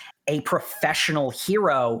indeed a professional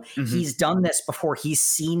hero. Mm-hmm. He's done this before. He's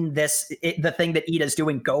seen the thing that Ida's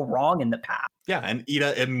doing go wrong in the past. Yeah, and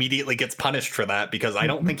Ida immediately gets punished for that because I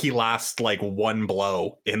don't think he lasts like one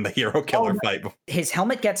blow in the hero killer fight. His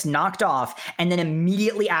helmet gets knocked off, and then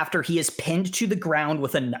immediately after, he is pinned to the ground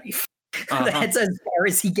with a knife. That's as far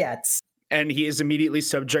as he gets. And he is immediately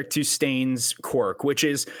subject to Stain's quirk, which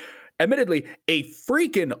is admittedly a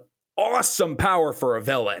freaking awesome power for a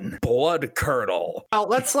villain. Blood Curdle. Well,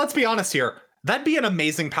 let's be honest here. That'd be an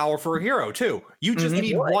amazing power for a hero too. You just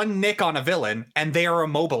need one nick on a villain and they are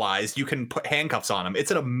immobilized. You can put handcuffs on them.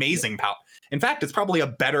 It's an amazing power. In fact, it's probably a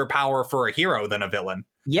better power for a hero than a villain.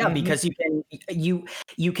 Yeah, because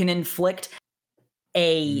you can inflict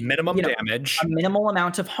a minimum damage, a minimal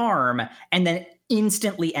amount of harm, and then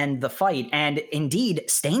instantly end the fight. And indeed,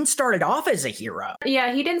 Stain started off as a hero.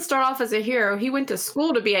 Yeah, he didn't start off as a hero. He went to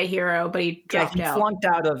school to be a hero, but he dropped out. Flunked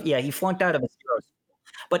out of his hero school.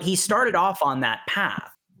 But he started off on that path.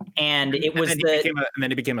 And it was and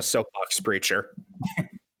then he became a soapbox preacher.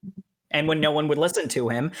 And when no one would listen to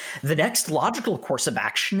him, the next logical course of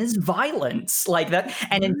action is violence, like that.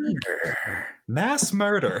 And indeed, mass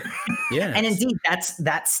murder. Yeah. And indeed, that's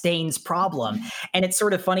Stain's problem. And it's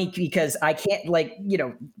sort of funny because I can't,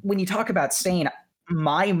 when you talk about Stain,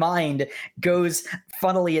 my mind goes,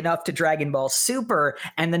 funnily enough, to Dragon Ball Super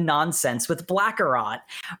and the nonsense with Blackarot.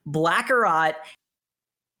 Blackarot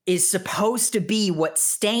is supposed to be what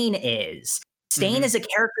Stain is. Stain is a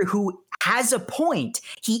character who has a point.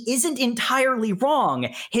 He isn't entirely wrong.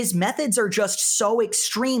 His methods are just so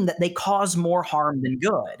extreme that they cause more harm than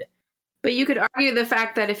good. But you could argue the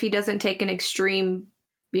fact that if he doesn't take an extreme,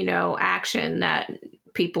 action, that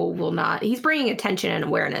people will not. He's bringing attention and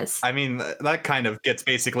awareness. I mean, that kind of gets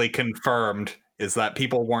basically confirmed, is that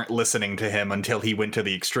people weren't listening to him until he went to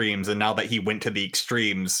the extremes. And now that he went to the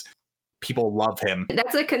extremes, people love him.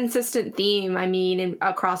 That's a consistent theme,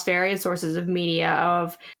 across various sources of media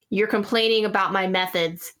of you're complaining about my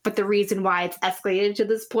methods, but the reason why it's escalated to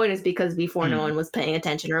this point is because before no one was paying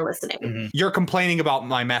attention or listening. You're complaining about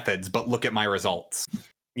my methods, but look at my results.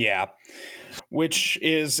 Yeah, which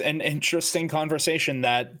is an interesting conversation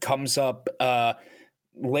that comes up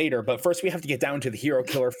later. But first we have to get down to the hero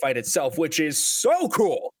killer fight itself, which is so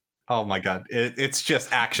cool. Oh my God. It's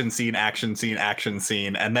just action scene, action scene, action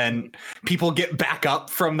scene. And then people get back up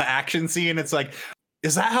from the action scene. It's like,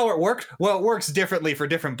 is that how it worked? Well, it works differently for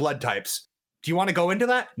different blood types. Do you want to go into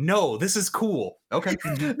that? No, this is cool. Okay.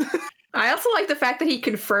 I also like the fact that he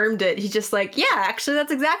confirmed it. He's just like, yeah, actually,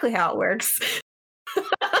 that's exactly how it works.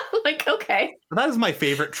 Like, okay. That is my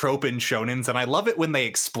favorite trope in shonens, and I love it when they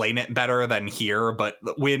explain it better than here. But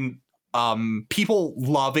when people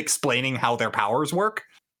love explaining how their powers work,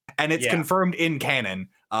 and it's confirmed in canon.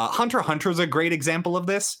 Hunter x Hunter is a great example of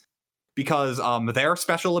this because their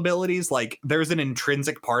special abilities, like, there's an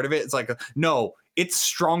intrinsic part of it. It's like, no, it's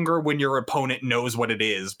stronger when your opponent knows what it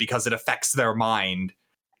is because it affects their mind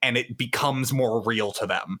and it becomes more real to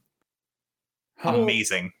them.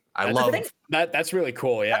 Amazing. I love that. That's really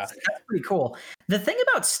cool. Yeah, that's pretty cool. The thing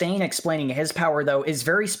about Stain explaining his power, though, is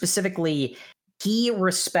very specifically he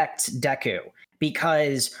respects Deku.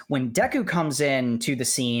 Because when Deku comes into the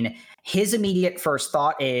scene, his immediate first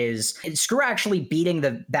thought is, screw actually beating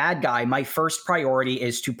the bad guy. My first priority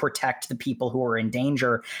is to protect the people who are in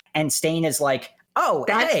danger. And Stain is like, oh,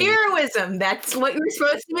 that's heroism. That's what you're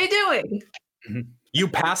supposed to be doing. You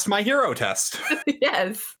passed my hero test.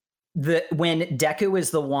 Yes. When Deku is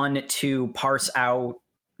the one to parse out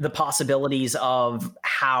the possibilities of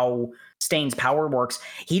how Stain's power works,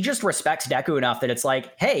 he just respects Deku enough that it's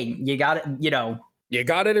like, hey, you got it, you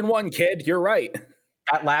got it in one, kid. You're right.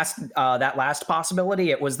 That last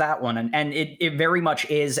possibility, it was that one. And it very much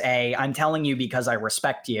is I'm telling you because I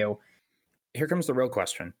respect you. Here comes the real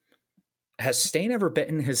question. Has Stain ever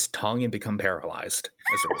bitten his tongue and become paralyzed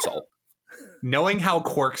as a result? Knowing how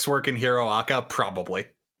quirks work in Hiroaka, probably.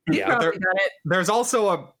 Yeah. There's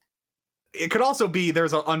also it could also be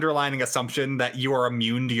there's an underlining assumption that you are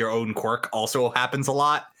immune to your own quirk also happens a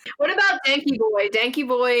lot. What about Danky Boy? Danky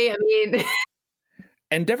Boy,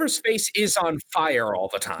 Endeavor's face is on fire all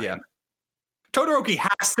the time. Yeah. Todoroki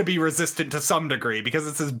has to be resistant to some degree because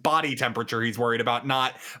it's his body temperature he's worried about,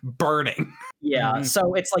 not burning. Yeah,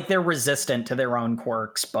 so it's like they're resistant to their own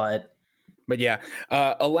quirks, but yeah,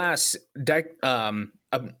 alas,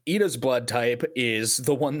 Ida's blood type is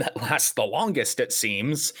the one that lasts the longest, it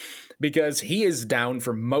seems, because he is down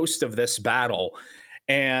for most of this battle.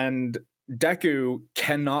 And Deku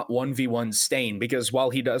cannot 1v1 Stain because while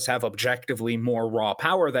he does have objectively more raw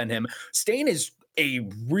power than him, Stain is a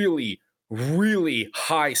really, really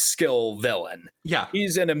high skill villain. Yeah.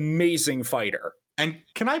 He's an amazing fighter. And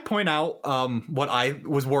can I point out what I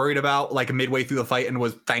was worried about like midway through the fight and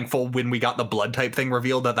was thankful when we got the blood type thing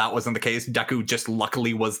revealed that wasn't the case. Deku just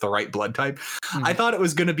luckily was the right blood type. I thought it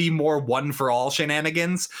was going to be more one for all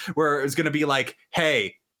shenanigans where it was going to be like,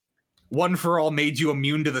 hey, one for all made you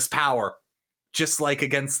immune to this power, just like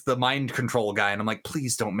against the mind control guy. And I'm like,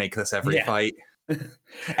 please don't make this every fight.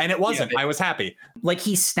 And it wasn't. I was happy. Like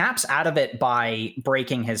he snaps out of it by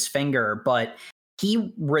breaking his finger, but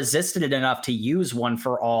he resisted it enough to use one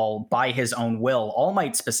for all by his own will. All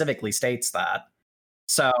Might specifically states that.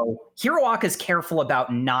 So Hiroaka is careful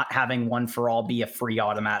about not having one for all be a free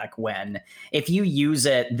automatic win. If you use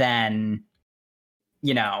it, then,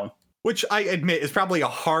 you know. Which I admit is probably a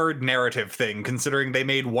hard narrative thing, considering they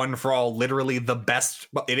made one for all literally the best.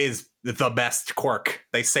 It is the best quirk.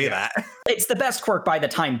 They say that. It's the best quirk by the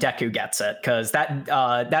time Deku gets it, because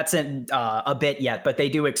that's in a bit yet, but they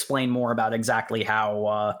do explain more about exactly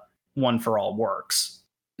how one for all works.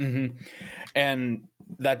 Mm-hmm. And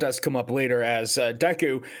that does come up later as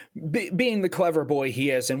Deku, being the clever boy he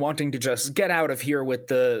is and wanting to just get out of here with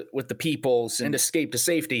the peoples and escape to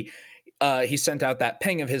safety, he sent out that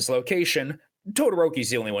ping of his location. Todoroki's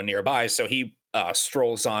the only one nearby, so he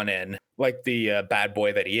strolls on in like the bad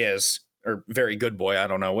boy that he is, or very good boy, I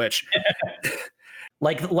don't know which.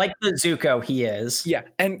 like the Zuko he is. Yeah,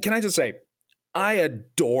 and can I just say, I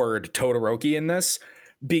adored Todoroki in this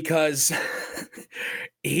because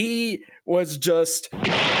he was just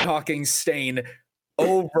talking Stain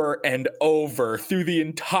over and over through the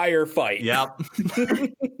entire fight. Yep.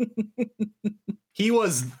 He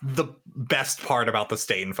was the best part about the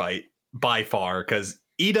Stain fight by far, because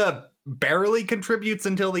Ida barely contributes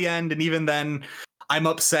until the end, and even then I'm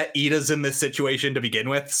upset Ida's in this situation to begin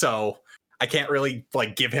with, so I can't really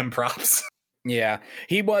like give him props. Yeah,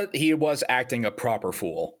 he was acting a proper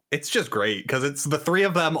fool. It's just great because it's the three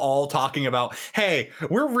of them all talking about, hey,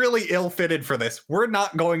 we're really ill-fitted for this. We're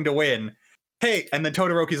not going to win. Hey, and then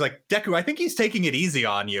Todoroki's like, Deku, I think he's taking it easy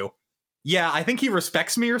on you. Yeah, I think he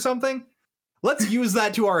respects me or something. Let's use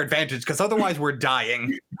that to our advantage because otherwise we're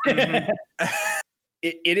dying.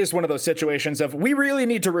 It is one of those situations of we really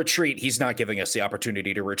need to retreat. He's not giving us the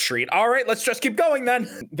opportunity to retreat. All right, let's just keep going then.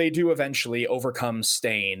 They do eventually overcome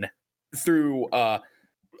Stain through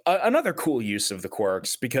another cool use of the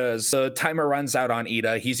quirks, because the timer runs out on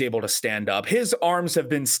Ida. He's able to stand up. His arms have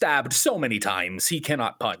been stabbed so many times he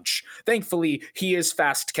cannot punch. Thankfully, he is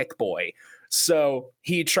fast kick boy. So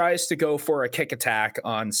he tries to go for a kick attack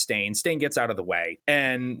on Stain. Stain gets out of the way,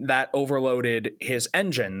 and that overloaded his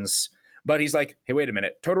engines. But he's like, hey, wait a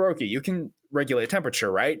minute. Todoroki, you can regulate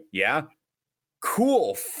temperature, right? Yeah.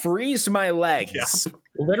 Cool. Freeze my legs. Yeah.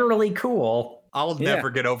 Literally cool. I'll never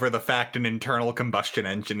get over the fact an internal combustion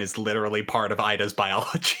engine is literally part of Ida's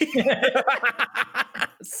biology.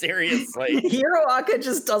 Seriously. Hiroaka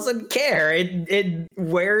just doesn't care. It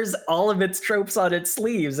wears all of its tropes on its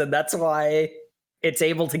sleeves, and that's why it's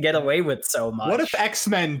able to get away with so much. What if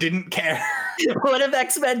X-Men didn't care? What if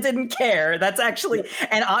X-Men didn't care? That's actually,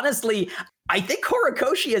 and honestly, I think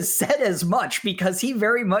Horikoshi has said as much, because he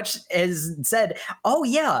very much has said, oh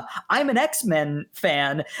yeah, I'm an X-Men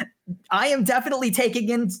fan. I am definitely taking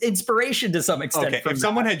inspiration to some extent. Okay, if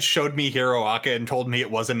someone had showed me Hiroaka and told me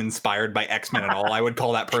it wasn't inspired by X-Men at all, I would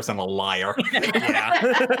call that person a liar.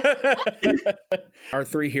 Yeah. Our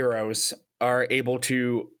three heroes are able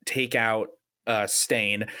to take out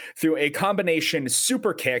Stain through a combination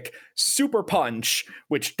super kick, super punch,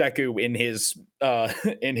 which Deku in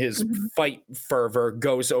his fight fervor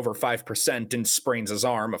goes over 5% and sprains his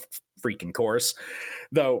arm, of freaking course,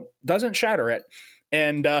 though doesn't shatter it.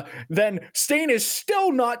 And then Stain is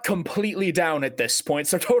still not completely down at this point,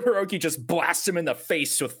 so Todoroki just blasts him in the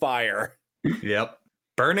face with fire. Yep.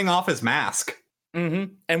 Burning off his mask.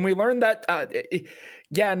 Mm-hmm. And we learned that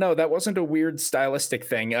yeah, no, that wasn't a weird stylistic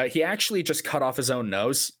thing. He actually just cut off his own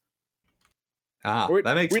nose. Ah,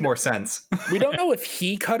 that makes more sense. We don't know if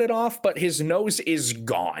he cut it off, but his nose is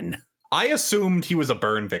gone. I assumed he was a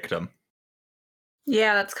burn victim.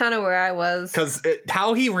 Yeah, that's kind of where I was. Because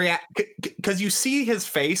how he because you see his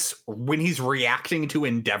face when he's reacting to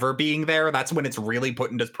Endeavor being there. That's when it's really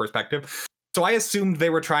put into perspective. So I assumed they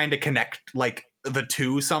were trying to connect like the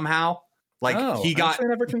two somehow. Like he got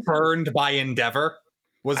burned by Endeavor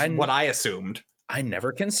was what I assumed. I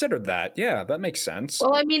never considered that. Yeah, that makes sense.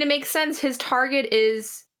 Well, I mean, it makes sense. His target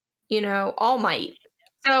is, All Might.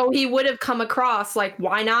 So he would have come across like,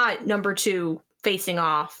 why not number 2 facing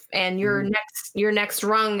off, and your next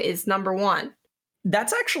rung is number 1.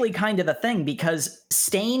 That's actually kind of the thing, because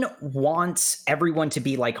Stain wants everyone to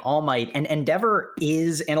be like All Might, and Endeavor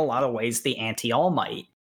is in a lot of ways the anti-All Might,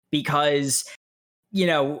 because, you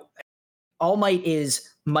know, All Might is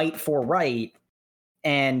might for right,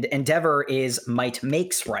 and Endeavor is might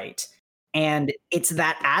makes right. And it's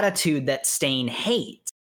that attitude that Stain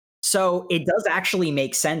hates. So it does actually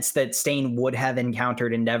make sense that Stain would have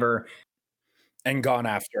encountered Endeavor and gone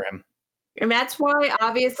after him. And that's why,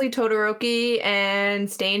 obviously, Todoroki and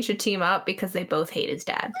Stain should team up, because they both hate his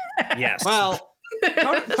dad. Yes. Well,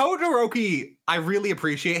 Todoroki, I really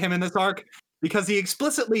appreciate him in this arc, because he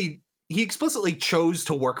explicitly chose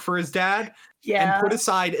to work for his dad and put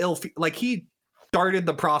aside like he started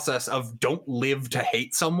the process of don't live to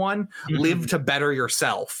hate someone, live to better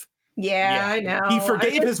yourself. Yeah, I know. He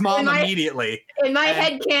forgave his mom immediately. In my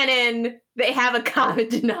headcanon, they have a common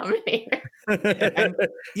denominator.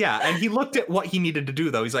 and he looked at what he needed to do,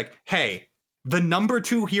 though. He's like, hey, the number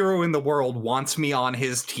 2 hero in the world wants me on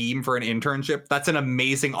his team for an internship. That's an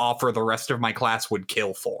amazing offer the rest of my class would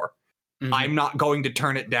kill for. I'm not going to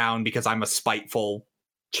turn it down because I'm a spiteful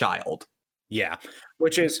child. Yeah,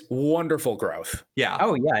 which is wonderful growth. Yeah.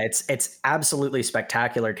 Oh yeah, it's absolutely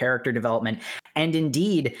spectacular character development. And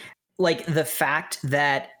indeed, like the fact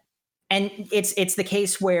that, and it's the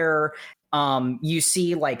case where you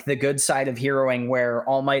see like the good side of heroing, where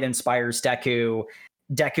All Might inspires Deku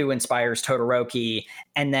inspires Todoroki,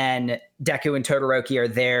 and then Deku and Todoroki are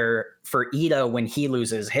there for Ida when he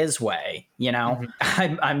loses his way. You know,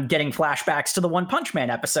 I'm getting flashbacks to the One Punch Man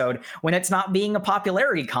episode when it's not being a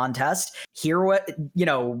popularity contest. Hero, you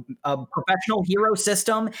know, a professional hero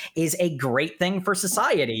system is a great thing for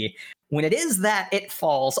society. When it is that, it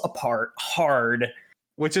falls apart hard.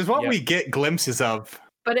 Which is what we get glimpses of.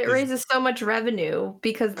 But it raises so much revenue,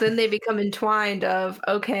 because then they become entwined of,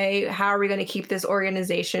 okay, how are we going to keep this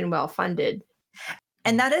organization well funded?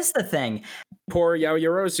 And that is the thing. Poor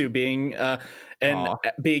Yaoyorozu being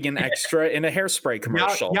an extra in a hairspray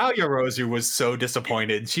commercial. Yaoyorozu was so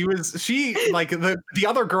disappointed. She like the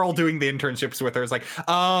other girl doing the internships with her is like,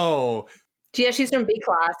 oh. Yeah, she's from B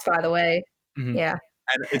class, by the way. Yeah.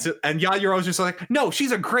 And Yaoyorozu's just like, no,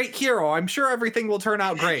 she's a great hero. I'm sure everything will turn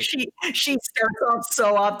out great. She starts off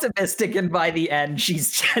so optimistic, and by the end,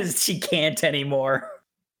 she can't anymore.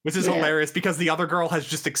 Which is hilarious, because the other girl has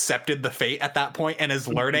just accepted the fate at that point and is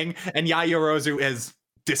learning, and Yaoyorozu is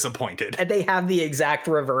disappointed. And they have the exact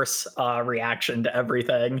reverse reaction to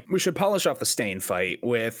everything. We should polish off the Stain fight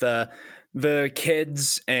with the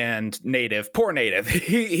kids and Native. Poor Native.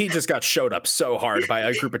 He just got showed up so hard by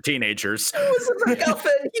a group of teenagers. He was a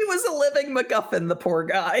MacGuffin. He was a living MacGuffin, the poor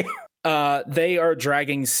guy. They are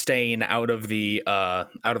dragging Stain out of the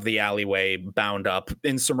alleyway, bound up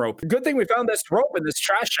in some rope. Good thing we found this rope in this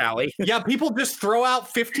trash alley. Yeah, people just throw out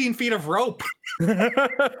 15 feet of rope.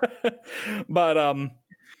 But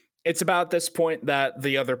it's about this point that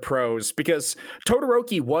the other pros, because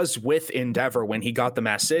Todoroki was with Endeavor when he got the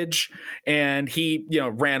message, and he,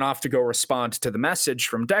 ran off to go respond to the message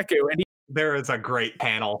from Deku, and there is a great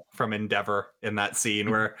panel from Endeavor in that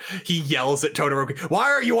scene where he yells at Todoroki, "Why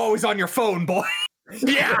are you always on your phone, boy?"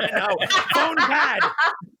 Yeah, I know. Phone bad.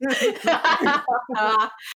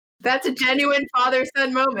 That's a genuine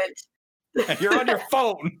father-son moment. You're on your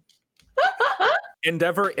phone.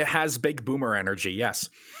 Endeavor, it has big boomer energy, yes.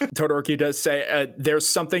 Todoroki does say, there's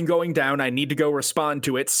something going down. I need to go respond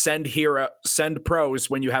to it. Send pros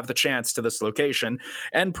when you have the chance to this location.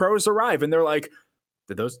 And pros arrive, and they're like,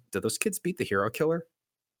 Did those kids beat the hero killer?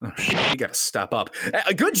 Oh, shit, you gotta step up.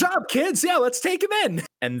 Good job, kids. Yeah, let's take him in.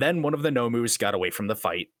 And then one of the Nomus got away from the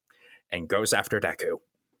fight and goes after Deku.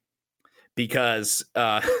 Because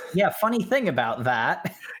funny thing about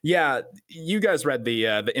that. Yeah, you guys read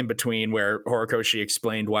the in-between where Horikoshi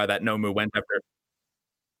explained why that Nomu went after.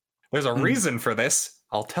 There's a reason for this.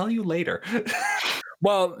 I'll tell you later.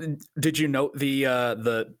 Well, did you note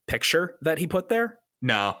the picture that he put there?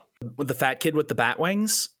 No. With the fat kid with the bat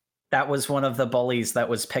wings? That was one of the bullies that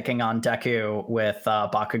was picking on Deku with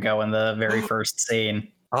Bakugo in the very first scene.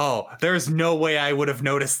 Oh, there's no way I would have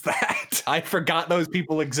noticed that. I forgot those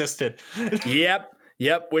people existed. Yep,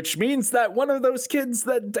 which means that one of those kids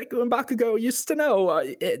that Deku and Bakugo used to know,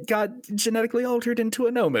 it got genetically altered into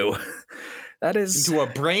a Nomu. That is... Into a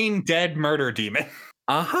brain-dead murder demon.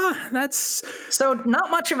 Uh-huh, that's... So not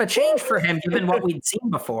much of a change for him, given what we'd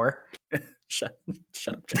seen before. Shut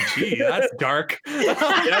up. Gee, that's dark.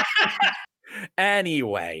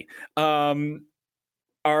 Anyway,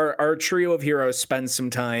 Our trio of heroes spend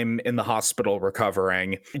some time in the hospital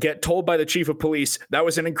recovering, get told by the chief of police, that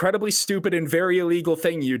was an incredibly stupid and very illegal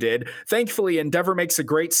thing you did. Thankfully, Endeavor makes a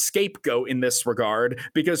great scapegoat in this regard,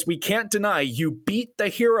 because we can't deny you beat the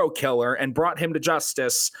hero killer and brought him to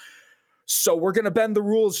justice. So we're going to bend the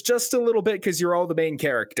rules just a little bit because you're all the main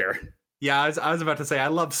character. Yeah, I was about to say, I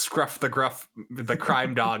love Scruff the Gruff, the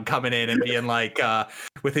crime dog, coming in and being like,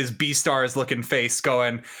 with his B-Stars looking face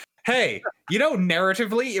going, hey,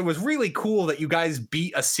 narratively, it was really cool that you guys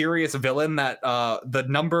beat a serious villain that the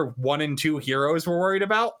number 1 and 2 heroes were worried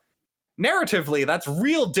about. Narratively, that's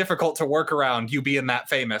real difficult to work around, you being that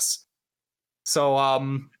famous.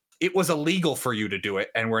 So it was illegal for you to do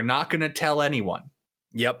it, and we're not going to tell anyone.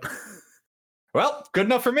 Yep. Well, good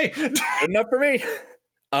enough for me. Good enough for me.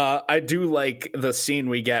 I do like the scene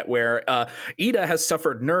we get where Ida has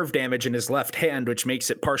suffered nerve damage in his left hand, which makes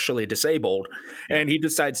it partially disabled, and he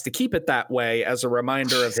decides to keep it that way as a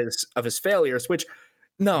reminder of his failures, which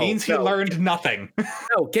means he learned nothing.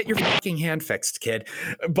 No, get your fucking hand fixed, kid.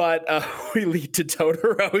 But we lead to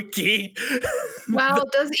Todoroki. Well,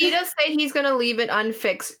 does Ida say he's going to leave it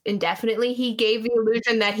unfixed indefinitely? He gave the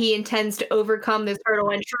illusion that he intends to overcome this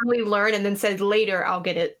hurdle and truly learn, and then said later, I'll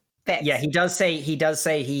get it fixed. Yeah, he does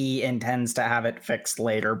say he intends to have it fixed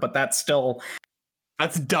later, but that's dumb.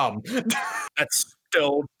 That's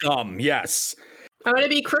still dumb. Yes. I'm going to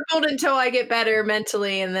be crippled until I get better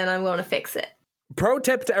mentally, and then I'm going to fix it. Pro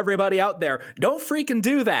tip to everybody out there, don't freaking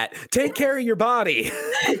do that. Take care of your body.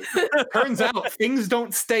 Turns out things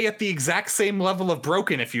don't stay at the exact same level of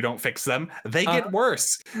broken if you don't fix them. They get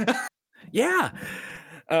worse. Yeah.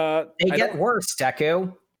 They get worse,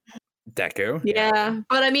 Deku. Yeah,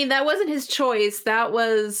 but I mean, that wasn't his choice. That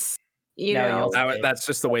was, that's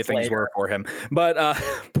just the way things were for him. But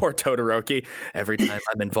poor Todoroki, every time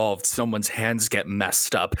I'm involved, someone's hands get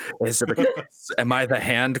messed up. Am I the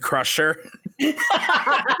hand crusher?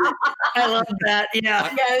 I love that.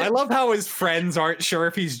 Yeah. I love how his friends aren't sure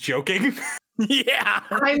if he's joking. Yeah.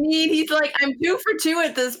 I mean, he's like, I'm 2 for 2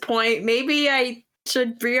 at this point. Maybe I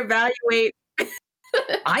should reevaluate.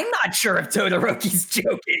 I'm not sure if Todoroki's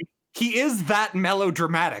joking. He is that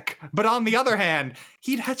melodramatic, but on the other hand,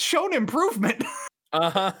 he had shown improvement.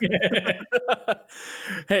 Uh-huh.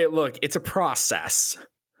 Hey, look, it's a process.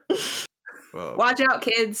 Whoa. Watch out,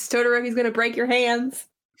 kids. Todoroki's going to break your hands.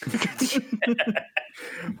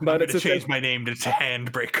 But it's change my name to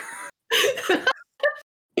Handbreaker.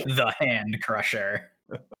 The Hand Crusher.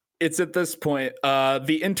 It's at this point,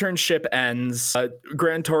 the internship ends.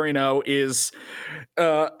 Gran Torino is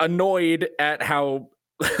annoyed at how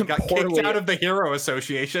got kicked out of the Hero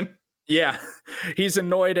Association. Yeah, he's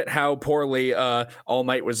annoyed at how poorly All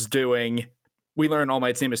Might was doing. We learn All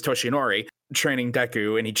Might's name is Toshinori, training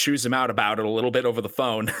Deku, and he chews him out about it a little bit over the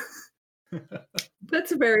phone.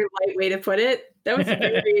 That's a very light way to put it. That was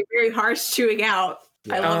very, very harsh chewing out.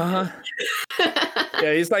 I love it.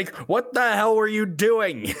 Yeah, he's like, "What the hell were you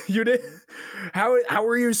doing? You did how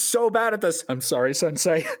were you so bad at this?" I'm sorry,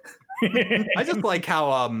 Sensei. I just like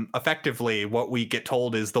how effectively what we get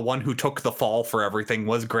told is the one who took the fall for everything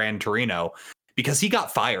was Gran Torino, because he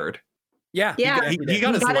got fired. Yeah. He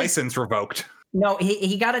got his license revoked. No,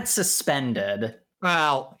 he got it suspended.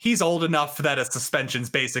 Well, he's old enough that a suspension's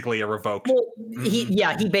basically a revoked. Well, he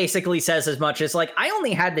basically says as much as like, I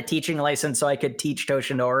only had the teaching license so I could teach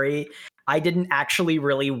Toshinori. I didn't actually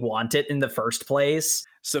really want it in the first place.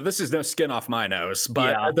 So this is no skin off my nose,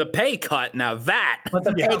 but the pay cut, now that. But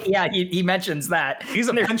the pay, he mentions that. He's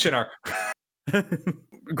a pensioner.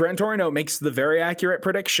 Gran Torino makes the very accurate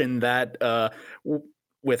prediction that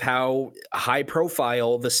with how high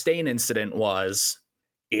profile the Stain incident was,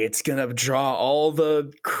 it's going to draw all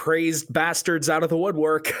the crazed bastards out of the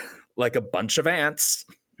woodwork like a bunch of ants.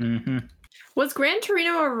 Mm-hmm. Was Gran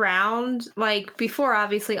Torino around, like, before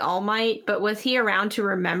obviously All Might, but was he around to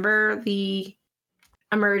remember the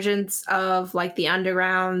emergence of, like, the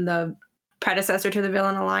Underground, the predecessor to the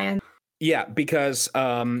Villain Alliance? Yeah, because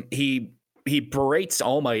he berates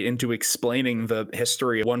All Might into explaining the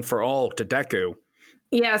history of One for All to Deku.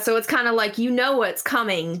 Yeah, so it's kind of like, you know what's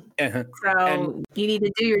coming. Uh-huh. So you need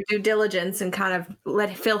to do your due diligence and kind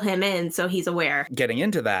of fill him in so he's aware. Getting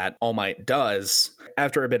into that, All Might does,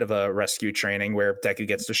 after a bit of a rescue training where Deku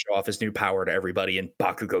gets to show off his new power to everybody and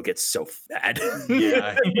Bakugo gets so fat.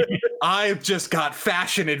 Yeah. I've just got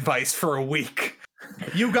fashion advice for a week.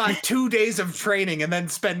 You got 2 days of training and then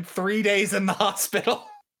spend 3 days in the hospital.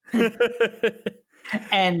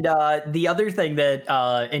 And the other thing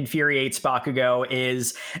that infuriates Bakugo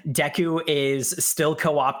is Deku is still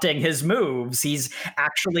co-opting his moves. He's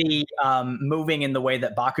actually moving in the way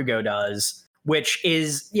that Bakugo does, which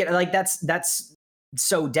is, like that's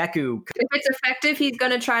So Deku, If it's effective, he's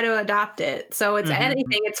going to try to adopt it. So it's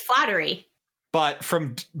anything, it's flattery. But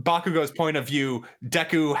from Bakugo's point of view,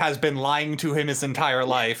 Deku has been lying to him his entire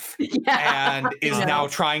life and is now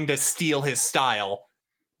trying to steal his style.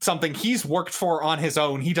 Something he's worked for on his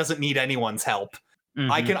own. He doesn't need anyone's help.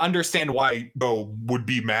 I can understand why Bo would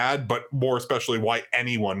be mad, but more especially why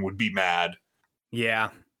anyone would be mad.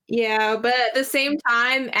 Yeah. Yeah, but at the same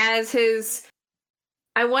time, as his,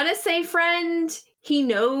 I want to say friend, he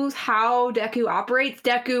knows how Deku operates.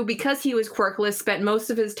 Deku, because he was quirkless, spent most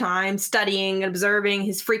of his time studying and observing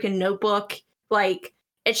his freaking notebook. Like,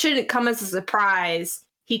 it shouldn't come as a surprise.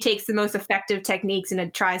 He takes the most effective techniques and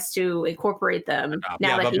it tries to incorporate them.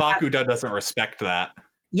 But Bakugo doesn't respect that.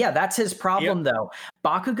 Yeah, that's his problem, though.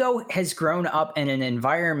 Bakugo has grown up in an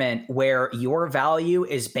environment where your value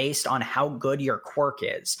is based on how good your quirk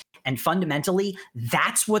is. And fundamentally,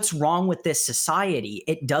 that's what's wrong with this society.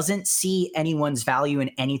 It doesn't see anyone's value in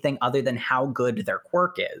anything other than how good their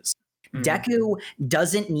quirk is. Deku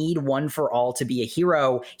doesn't need One for All to be a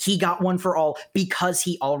hero. He got One for All because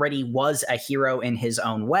he already was a hero in his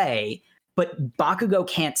own way. But Bakugo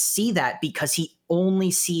can't see that because he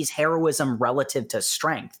only sees heroism relative to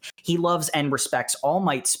strength. He loves and respects All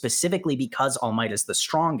Might specifically because All Might is the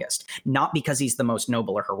strongest, not because he's the most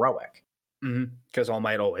noble or heroic. Because All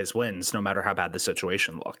Might always wins, no matter how bad the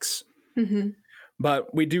situation looks.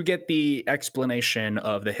 But we do get the explanation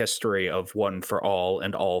of the history of One for All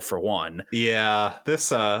and All for One. Yeah,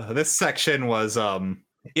 this section was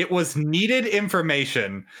it was needed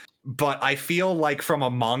information. But I feel like from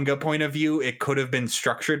a manga point of view, it could have been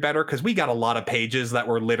structured better because we got a lot of pages that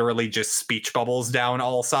were literally just speech bubbles down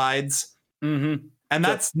all sides. And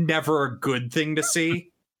that's never a good thing to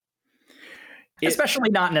see.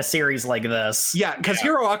 Especially not in a series like this. Yeah, because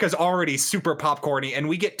Hiroaka's already super popcorny, and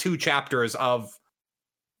we get 2 chapters of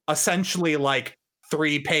essentially like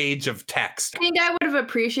 3 pages of text. I think I would have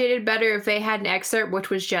appreciated better if they had an excerpt,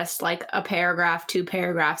 which was just like a paragraph, 2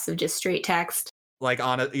 paragraphs of just straight text. Like,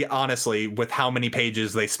 honestly, with how many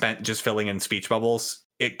pages they spent just filling in speech bubbles,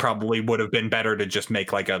 it probably would have been better to just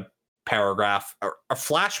make like a paragraph. Or a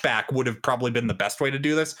flashback would have probably been the best way to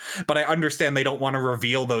do this. But I understand they don't want to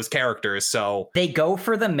reveal those characters, so they go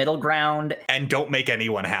for the middle ground and don't make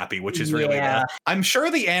anyone happy, which is really I'm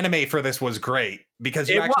sure the anime for this was great because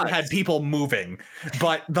you actually had people moving.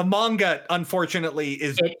 But the manga, unfortunately,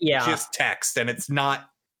 is just text, and it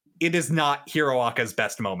is not Hiroaka's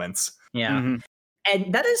best moments.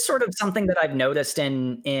 And that is sort of something that I've noticed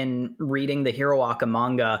in reading the Hiroaka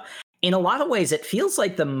manga. In a lot of ways, it feels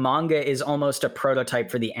like the manga is almost a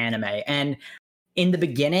prototype for the anime. And in the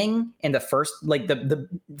beginning, in the first, like the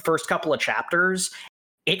first couple of chapters,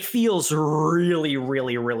 it feels really,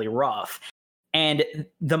 really, really rough. And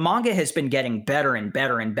the manga has been getting better and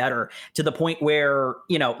better and better to the point where,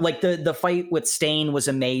 you know, like the fight with Stain was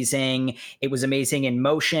amazing. It was amazing in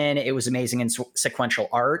motion. It was amazing in sequential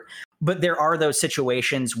art. But there are those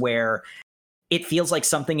situations where it feels like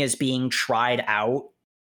something is being tried out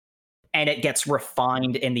and it gets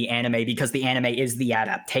refined in the anime because the anime is the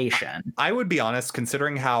adaptation. I would be honest,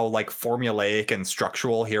 considering how like formulaic and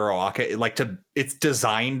structural Hiroaka, it's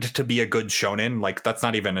designed to be a good shonen. Like, that's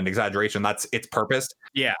not even an exaggeration. That's its purpose.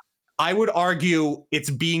 Yeah. I would argue it's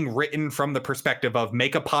being written from the perspective of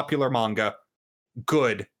make a popular manga.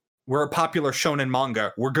 Good. We're a popular shonen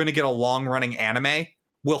manga. We're going to get a long running anime.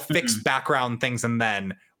 We'll fix background things. And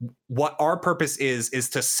then what our purpose is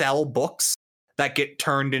to sell books that get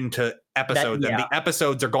turned into episodes, and the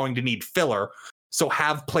episodes are going to need filler. So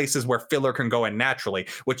have places where filler can go in naturally,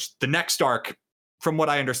 which the next arc, from what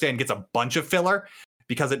I understand, gets a bunch of filler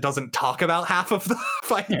because it doesn't talk about half of the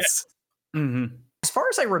fights. As far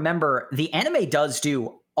as I remember, the anime does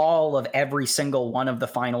do all of every single one of the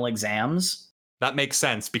final exams. That makes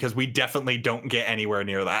sense because we definitely don't get anywhere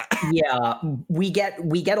near that. Yeah, we get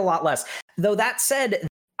a lot less. Though that said,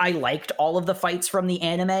 I liked all of the fights from the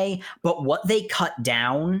anime, but what they cut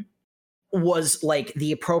down was like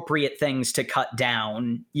the appropriate things to cut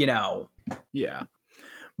down, you know. Yeah.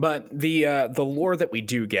 But the lore that we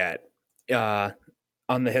do get on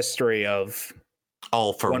the history of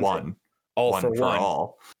All for One. All for One.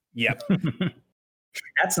 All. Yep.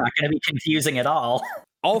 That's not going to be confusing at all.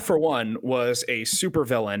 All for One was a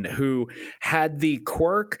supervillain who had the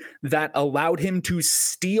quirk that allowed him to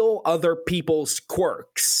steal other people's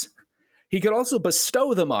quirks. He could also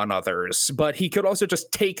bestow them on others, but he could also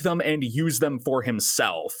just take them and use them for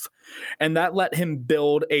himself. And that let him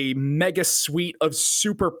build a mega suite of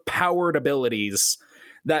super powered abilities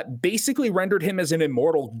that basically rendered him as an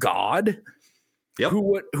immortal god. Yep.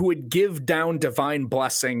 who would give down divine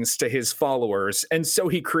blessings to his followers, and so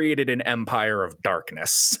he created an empire of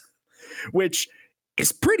darkness, which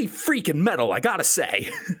is pretty freaking metal, I gotta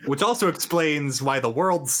say. Which also explains why the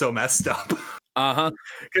world's so messed up.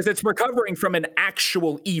 Because it's recovering from an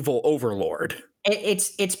actual evil overlord.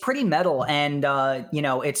 It's pretty metal, and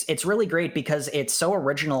it's really great because it's so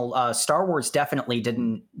original. Star Wars definitely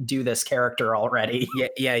didn't do this character already.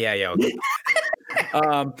 Yeah.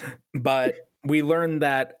 Okay. But we learned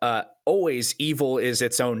that always evil is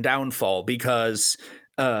its own downfall, because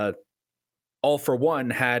All For One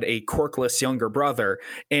had a quirkless younger brother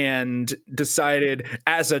and decided,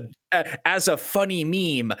 as a funny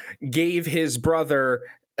meme, gave his brother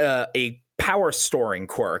a power storing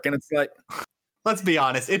quirk. And it's like, let's be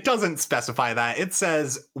honest, it doesn't specify that. It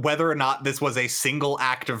says whether or not this was a single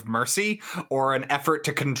act of mercy or an effort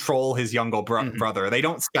to control his younger brother. They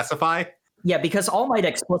don't specify. Yeah, because All Might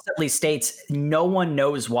explicitly states no one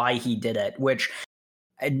knows why he did it, which,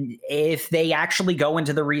 if they actually go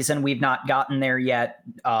into the reason, we've not gotten there yet,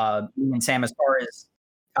 me and Sam, as far as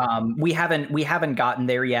we haven't gotten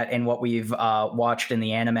there yet in what we've watched in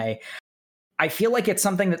the anime. I feel like it's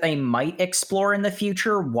something that they might explore in the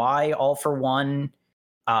future, why All For One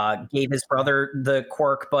gave his brother the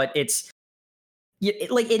quirk, but it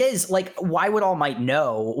is like, why would All Might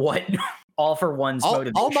know what All For One's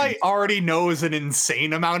motivation? All Might already knows an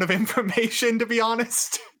insane amount of information, to be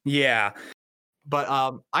honest. yeah. But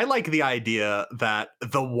I like the idea that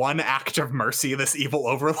the one act of mercy this evil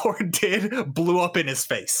overlord did blew up in his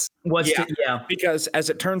face. Because as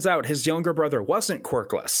it turns out, his younger brother wasn't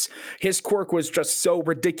quirkless. His quirk was just so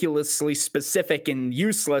ridiculously specific and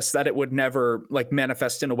useless that it would never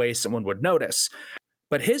manifest in a way someone would notice.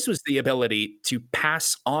 But his was the ability to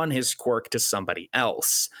pass on his quirk to somebody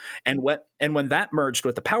else. And when that merged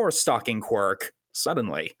with the power stalking quirk,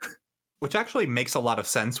 suddenly... Which actually makes a lot of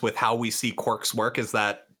sense with how we see quirks work, is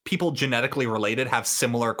that people genetically related have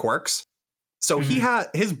similar quirks. So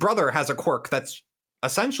his brother has a quirk that's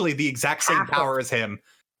essentially the exact same power as him,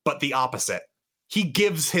 but the opposite. He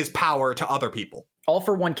gives his power to other people. All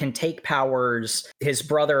For One can take powers. His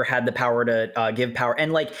brother had the power to give power.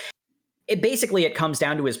 And it comes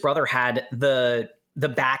down to his brother had the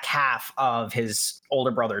back half of his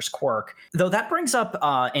older brother's quirk. Though that brings up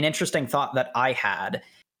an interesting thought that I had.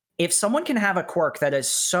 If someone can have a quirk that is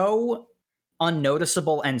so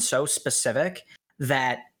unnoticeable and so specific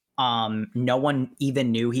that no one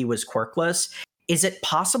even knew he was quirkless, is it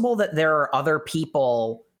possible that there are other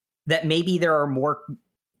people, that maybe there are more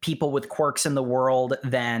people with quirks in the world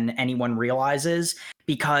than anyone realizes?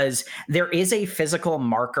 Because there is a physical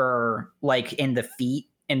marker in the feet,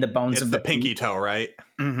 in the bones it's of the pinky toe, right?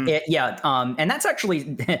 Mm-hmm. And that's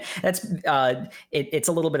actually it's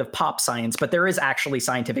a little bit of pop science, but there is actually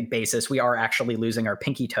scientific basis. We are actually losing our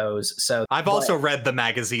pinky toes. So I've also read the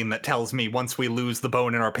magazine that tells me once we lose the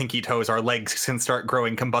bone in our pinky toes, our legs can start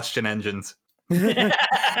growing combustion engines.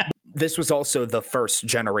 This was also the first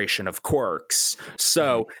generation of quirks,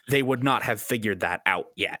 so they would not have figured that out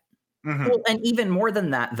yet. Mm-hmm. Well, and even more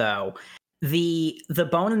than that, though, the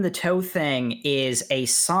bone in the toe thing is a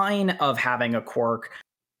sign of having a quirk,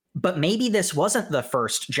 but maybe this wasn't the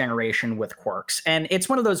first generation with quirks. And it's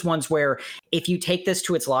one of those ones where if you take this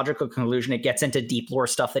to its logical conclusion, it gets into deep lore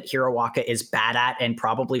stuff that Hiroaka is bad at and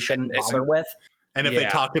probably shouldn't bother with. And if they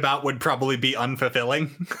talked about, would probably be unfulfilling.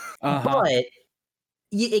 But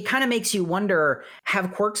it kind of makes you wonder,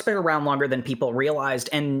 have quirks been around longer than people realized?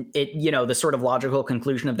 And the sort of logical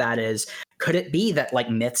conclusion of that is, could it be that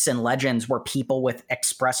myths and legends were people with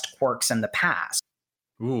expressed quirks in the past?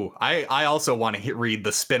 Ooh, I also want to read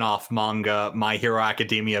the spin-off manga, My Hero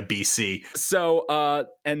Academia BC. So,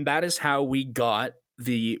 and that is how we got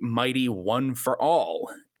the mighty One for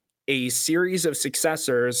All, a series of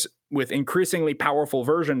successors with increasingly powerful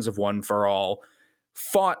versions of One for All,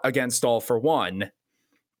 fought against All For One,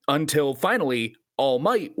 until finally All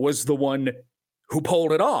Might was the one who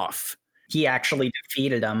pulled it off. He actually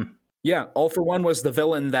defeated him. Yeah, All For One was the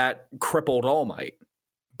villain that crippled All Might.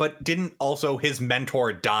 But didn't also his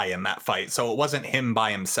mentor die in that fight? So it wasn't him by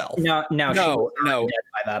himself. No. She was no.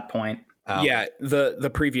 dead by that point. Oh. Yeah,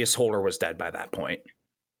 the previous holder was dead by that point.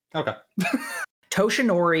 Okay.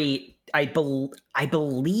 Toshinori, I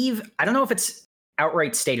believe, I don't know if it's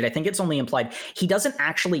outright stated, I think it's only implied, he doesn't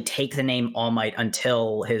actually take the name All Might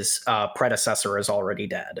until his predecessor is already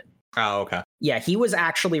dead. Oh, okay. Yeah, he was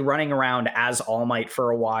actually running around as All Might for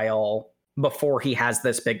a while before he has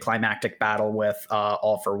this big climactic battle with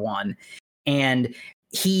All For One. And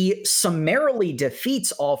he summarily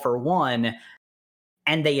defeats All For One,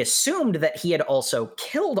 and they assumed that he had also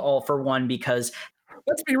killed All For One because...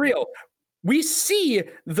 Let's be real. we see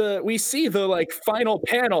the like final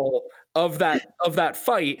panel of that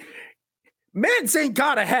fight. Mans ain't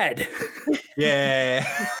got a head.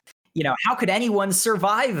 Yeah. You know, how could anyone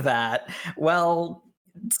survive that? Well,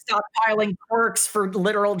 stockpiling quirks for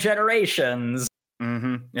literal generations.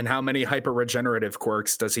 Mm-hmm. And how many hyper regenerative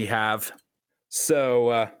quirks does he have?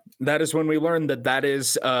 So that is when we learn that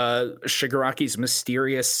is Shigaraki's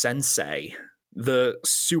mysterious sensei, the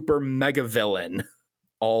super mega villain,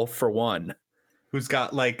 all for one. Who's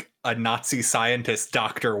got like a Nazi scientist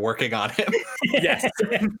doctor working on him. Yes.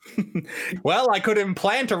 Well, I could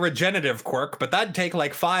implant a regenerative quirk, but that'd take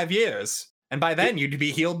like 5 years. And by then you'd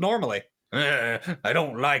be healed normally. I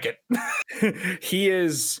don't like it. He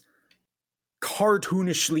is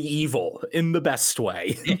cartoonishly evil in the best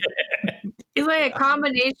way. He's like a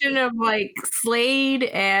combination of like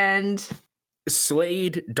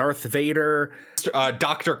Slade, Darth Vader,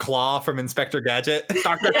 Dr. Claw from Inspector Gadget.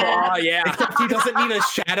 Dr. Claw, yeah. Except he doesn't need a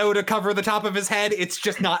shadow to cover the top of his head. It's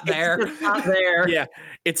just not there. It's just not there. Yeah,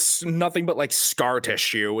 it's nothing but like scar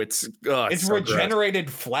tissue. It's so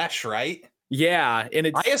regenerated flesh, right? Yeah,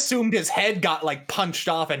 and I assumed his head got like punched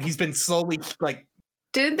off and he's been slowly like...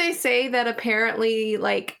 Didn't they say that apparently,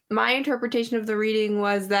 like, my interpretation of the reading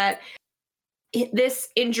was that this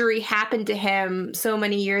injury happened to him so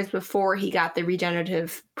many years before he got the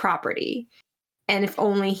regenerative property. And if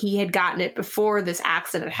only he had gotten it before this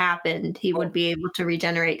accident happened, he would be able to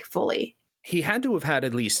regenerate fully. He had to have had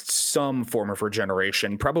at least some form of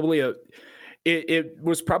regeneration. Probably it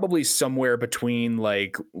was probably somewhere between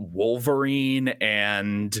like Wolverine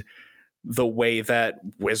and the way that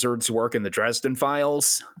wizards work in the Dresden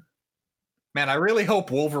Files. Man, I really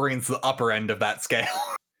hope Wolverine's the upper end of that scale.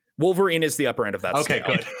 Wolverine is the upper end of that scale.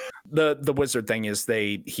 Okay, good. The wizard thing is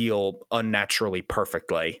they heal unnaturally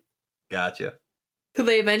perfectly. Gotcha. So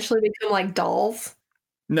they eventually become like dolls?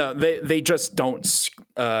 No, they just don't.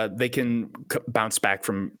 They can bounce back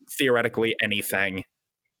from theoretically anything,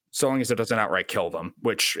 so long as it doesn't outright kill them,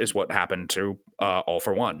 which is what happened to All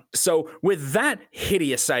for One. So with that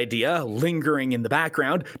hideous idea lingering in the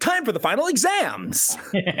background, time for the final exams.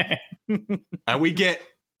 And we get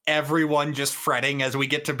everyone just fretting as we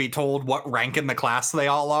get to be told what rank in the class they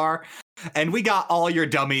all are. And we got all your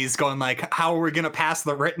dummies going like, how are we going to pass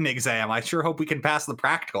the written exam? I sure hope we can pass the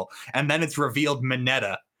practical. And then it's revealed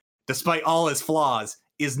Mineta, despite all his flaws,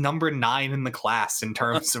 is number 9 in the class in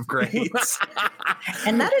terms of grades.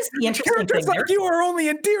 And that is the interesting Characters thing. like you are only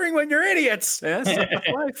endearing when you're idiots. Yes, that's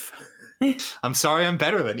life. I'm sorry I'm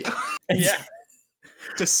better than you. Yeah.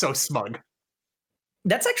 Just so smug.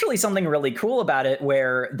 That's actually something really cool about it,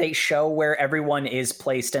 where they show where everyone is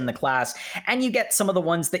placed in the class, and you get some of the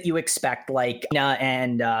ones that you expect, like Ina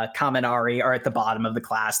and Kaminari are at the bottom of the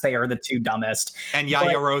class. They are the two dumbest. And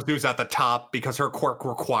Yaoyorozu's at the top because her quirk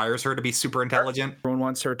requires her to be super intelligent. Everyone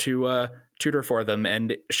wants her to tutor for them,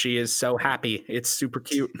 and she is so happy. It's super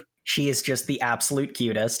cute. She is just the absolute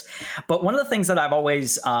cutest. But one of the things that I've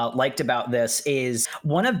always liked about this is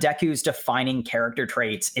one of Deku's defining character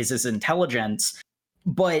traits is his intelligence.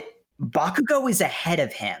 But Bakugo is ahead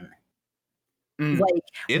of him. Like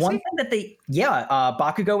is one he? thing that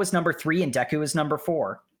Bakugo is number 3 and Deku is number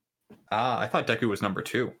 4. I thought Deku was number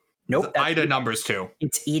 2. Nope. Ida number's 2.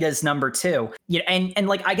 It's Ida's number 2. Yeah, and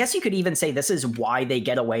like I guess you could even say this is why they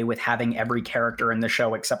get away with having every character in the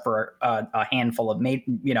show except for a handful of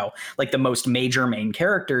like the most major main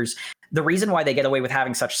characters. The reason why they get away with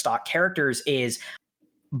having such stock characters is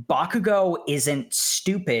Bakugo isn't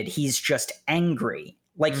stupid. He's just angry.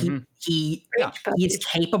 Like he's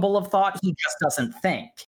capable of thought. He just doesn't think.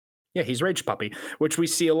 Yeah, he's Rage Puppy, which we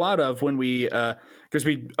see a lot of when we, because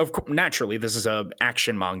naturally this is a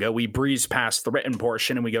action manga. We breeze past the written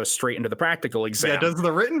portion and we go straight into the practical exam. Yeah, does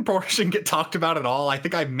the written portion get talked about at all? I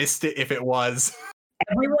think I missed it if it was.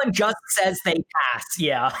 Everyone just says they pass.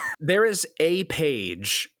 Yeah. There is a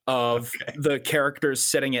page of the characters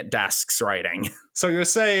sitting at desks writing. So you're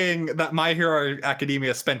saying that My Hero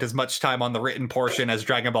Academia spent as much time on the written portion as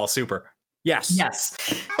Dragon Ball Super? Yes. Yes.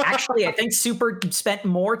 Actually, I think Super spent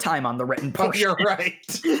more time on the written portion. Oh, you're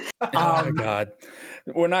right. Oh my God.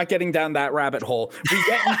 We're not getting down that rabbit hole.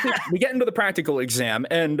 We get into the practical exam,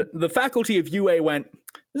 and the faculty of UA went,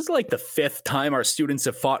 this is like the 5th time our students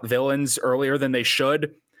have fought villains earlier than they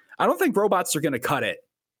should. I don't think robots are going to cut it.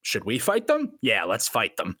 Should we fight them? Yeah, let's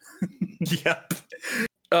fight them. Yep.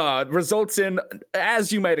 Results in,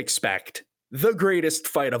 as you might expect, the greatest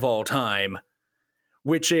fight of all time,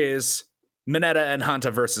 which is Mineta and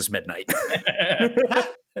Hanta versus Midnight.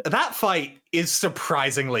 That fight is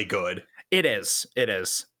surprisingly good. It is.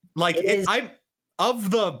 Like, I'm of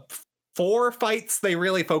the 4 fights they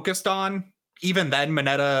really focused on even then,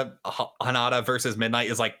 Mineta Hinata versus Midnight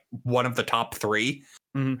is like one of the top 3.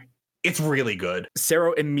 Mhm. It's really good.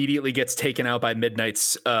 Sero immediately gets taken out by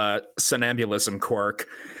Midnight's somnambulism quirk.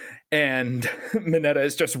 And Mineta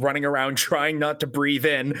is just running around trying not to breathe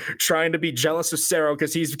in, trying to be jealous of Sero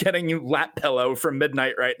because he's getting lap pillow from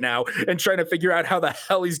Midnight right now and trying to figure out how the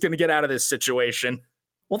hell he's going to get out of this situation.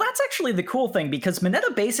 Well, that's actually the cool thing because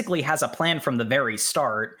Mineta basically has a plan from the very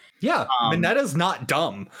start. Yeah, Mineta's not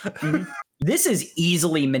dumb. This is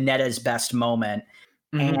easily Mineta's best moment.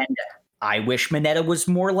 And I wish Mineta was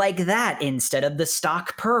more like that instead of the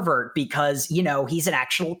stock pervert because, he's an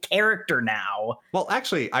actual character now. Well,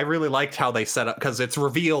 actually, I really liked how they set up because it's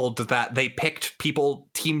revealed that they picked people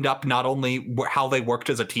teamed up not only how they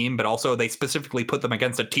worked as a team, but also they specifically put them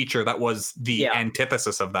against a teacher that was the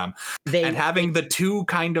antithesis of them. And having the two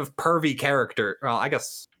kind of pervy character, well, I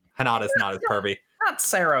guess Hinata's not as pervy. Not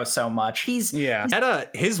Sero so much.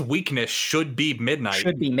 Mineta, his weakness should be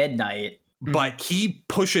Midnight. But he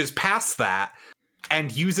pushes past that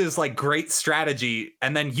and uses like great strategy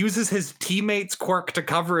and then uses his teammate's quirk to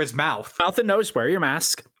cover his mouth. Mouth and nose, wear your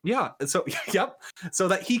mask. Yeah. So, so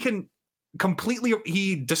that he can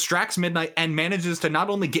he distracts Midnight and manages to not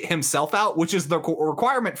only get himself out, which is the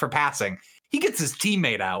requirement for passing, he gets his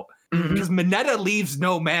teammate out. Because Mineta leaves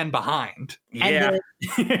no man behind. Yeah.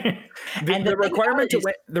 The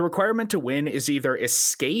requirement to win is either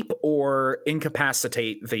escape or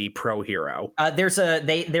incapacitate the pro hero.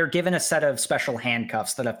 They're given a set of special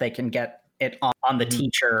handcuffs that if they can get it on the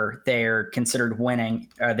teacher, they're considered winning.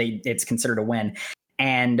 It's considered a win.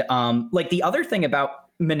 And the other thing about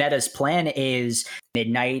Mineta's plan is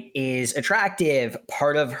Midnight is attractive.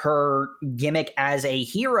 Part of her gimmick as a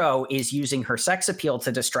hero is using her sex appeal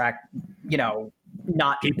to distract,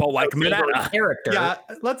 not people like Mineta character. Yeah,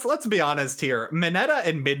 let's be honest here. Mineta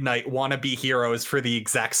and Midnight want to be heroes for the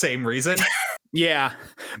exact same reason. Yeah,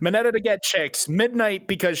 Mineta to get chicks, Midnight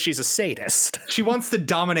because she's a sadist. She wants to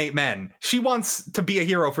dominate men. She wants to be a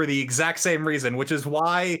hero for the exact same reason, which is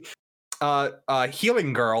why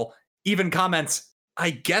Healing Girl even comments,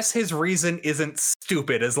 I guess his reason isn't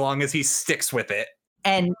stupid as long as he sticks with it.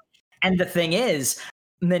 And the thing is,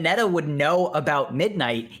 Mineta would know about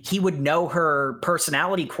Midnight. He would know her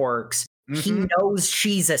personality quirks. He knows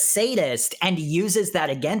she's a sadist and uses that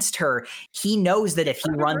against her. He knows that if he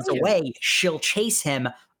runs away, she'll chase him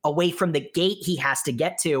away from the gate he has to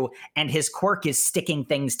get to, and his quirk is sticking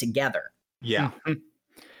things together. Yeah.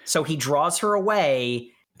 So he draws her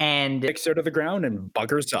away and picks her to the ground and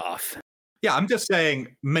buggers off. Yeah, I'm just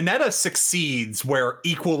saying Mineta succeeds where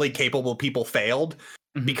equally capable people failed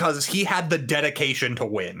because he had the dedication to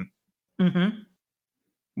win.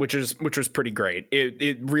 Which was pretty great.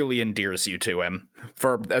 It really endears you to him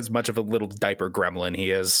for as much of a little diaper gremlin he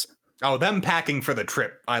is. Oh, them packing for the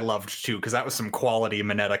trip I loved too, because that was some quality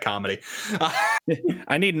Mineta comedy.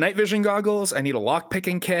 I need night vision goggles. I need a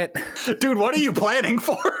lock-picking kit. Dude, what are you planning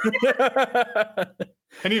for?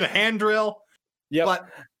 I need a hand drill. Yeah. But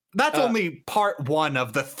that's only part 1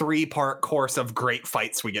 of the 3-part course of great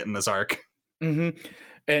fights we get in this arc.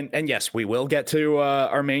 And yes, we will get to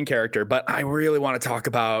our main character, but I really want to talk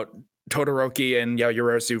about Todoroki and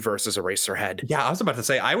Yaoyorozu versus Eraserhead. Yeah, I was about to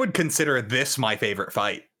say, I would consider this my favorite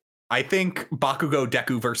fight. I think Bakugo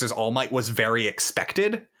Deku versus All Might was very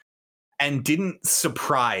expected and didn't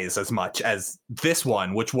surprise as much as this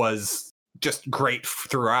one, which was just great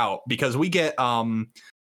throughout because we get Todoroki,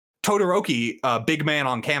 big man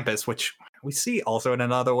on campus, which we see also in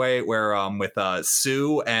another way where with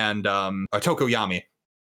Sue and Tokoyami.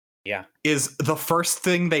 Yeah. Is the first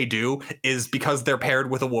thing they do is because they're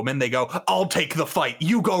paired with a woman, they go, I'll take the fight.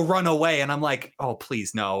 You go run away. And I'm like, oh,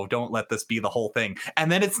 please, no, don't let this be the whole thing.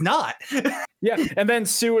 And then it's not. Yeah. And then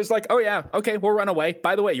Sue is like, oh, yeah, okay, we'll run away.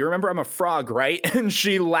 By the way, you remember I'm a frog, right? And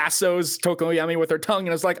she lassos Tokoyami with her tongue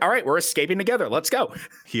and is like, all right, we're escaping together. Let's go.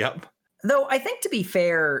 Yep. Though I think to be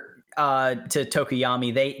fair to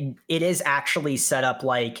Tokoyami, it is actually set up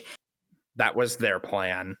like that was their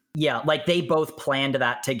plan. Yeah, like they both planned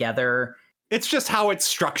that together. It's just how it's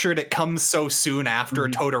structured. It comes so soon after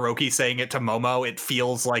Todoroki saying it to Momo. It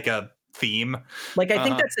feels like a theme. Like, I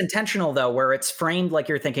think that's intentional, though, where it's framed like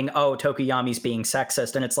you're thinking, oh, Tokoyami's being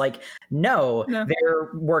sexist. And it's like, no. They're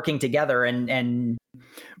working together.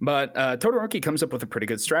 But Todoroki comes up with a pretty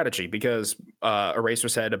good strategy because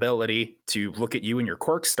Eraserhead ability to look at you and your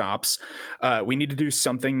quirk stops. We need to do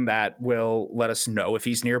something that will let us know if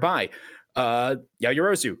he's nearby.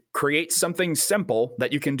 Yaoyorozu, create something simple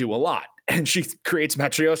that you can do a lot. And she creates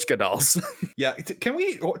Matryoshka dolls. Yeah, can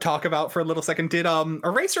we talk about for a little second? Did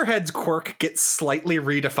Eraserhead's quirk get slightly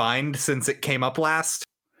redefined since it came up last?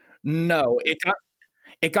 No,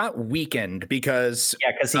 It got weakened because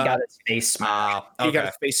Yeah, because he got his face smashed. he got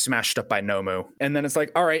his face smashed up by Nomu. And then it's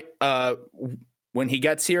like, all right, when he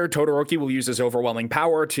gets here, Todoroki will use his overwhelming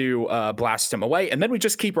power to blast him away. And then we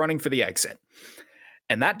just keep running for the exit.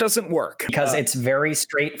 And that doesn't work. Because it's very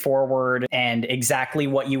straightforward and exactly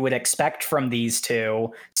what you would expect from these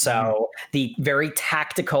two. So the very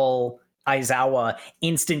tactical Aizawa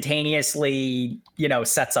instantaneously,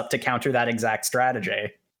 sets up to counter that exact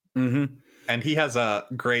strategy. Mm-hmm. And he has a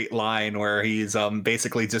great line where he's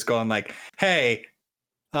basically just going like, hey,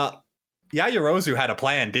 Yaoyorozu had a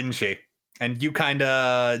plan, didn't she? And you kind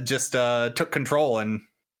of just took control and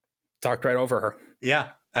talked right over her. Yeah.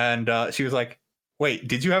 And she was like, wait,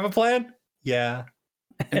 did you have a plan? Yeah.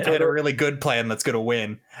 And had a really good plan that's going to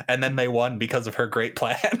win. And then they won because of her great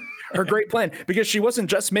plan. Her great plan, because she wasn't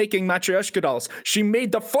just making Matryoshka dolls. She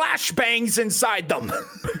made the flashbangs inside them,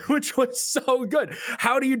 which was so good.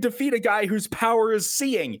 How do you defeat a guy whose power is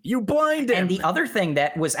seeing? You blind him. And the other thing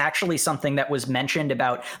that was actually something that was mentioned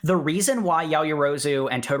about the reason why Yaoyorozu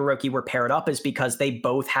and Todoroki were paired up is because they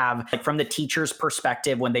both have, like, from the teacher's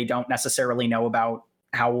perspective, when they don't necessarily know about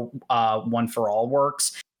how One for All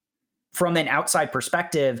works. From an outside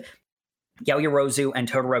perspective, Yaoyorozu and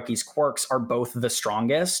Todoroki's quirks are both the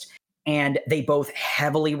strongest, and they both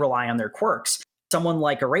heavily rely on their quirks. Someone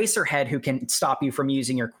like Eraserhead, who can stop you from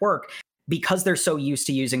using your quirk, because they're so used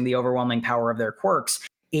to using the overwhelming power of their quirks,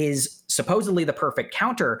 is supposedly the perfect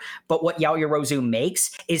counter. But what Yaoyorozu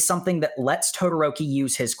makes is something that lets Todoroki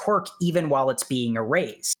use his quirk even while it's being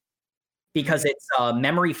erased. Because it's a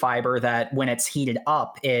memory fiber that when it's heated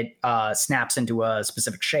up, it snaps into a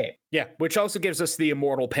specific shape. Yeah, which also gives us the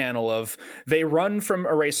immortal panel of they run from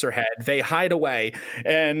Eraserhead, they hide away,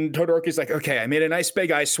 and Todoroki's like, okay, I made a nice big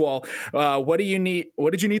ice wall. What do you need?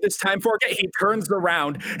 What did you need this time for? He turns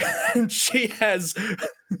around and she has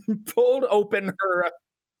pulled open her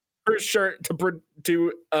shirt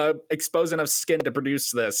to expose enough skin to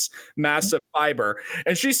produce this massive fiber,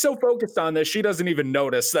 and she's so focused on this she doesn't even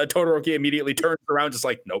notice that Todoroki immediately turns around just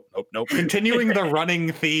like nope. Continuing the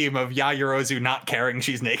running theme of Yaoyorozu not caring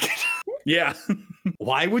she's naked. Yeah.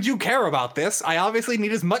 Why would you care about this? I obviously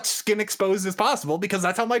need as much skin exposed as possible because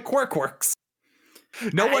that's how my quirk works.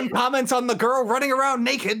 No one comments on the girl running around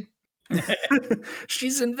naked.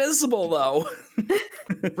 She's invisible though.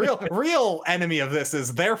 real enemy of this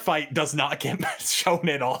is their fight does not get shown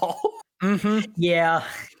at all. Mm-hmm.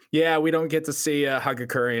 Yeah, we don't get to see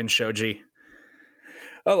Hagakure and Shoji,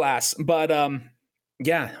 alas. But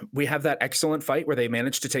yeah, we have that excellent fight where they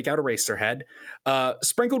manage to take out Eraserhead.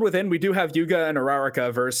 Sprinkled within, we do have Yuga and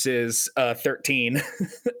Araraka versus 13.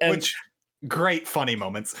 Which great funny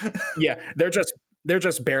moments. Yeah, they're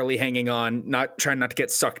just barely hanging on, not trying not to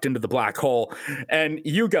get sucked into the black hole. And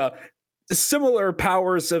Yuga, similar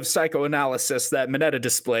powers of psychoanalysis that Mineta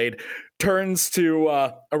displayed, turns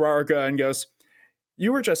to Araraka and goes,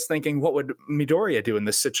 you were just thinking, what would Midoriya do in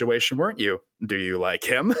this situation, weren't you? Do you like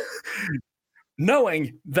him?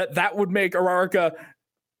 Knowing that would make Araraka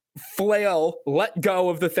flail, let go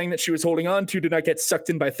of the thing that she was holding on to not get sucked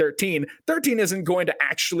in by 13. 13 isn't going to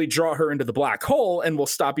actually draw her into the black hole and will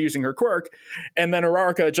stop using her quirk. And then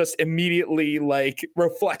Araraka just immediately,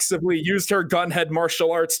 reflexively used her gunhead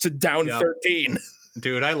martial arts to down 13.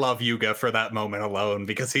 Dude, I love Yuga for that moment alone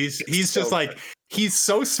because he's so just like, he's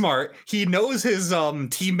so smart. He knows his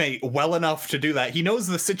teammate well enough to do that. He knows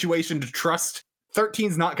the situation to trust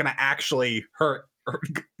 13's not going to actually hurt.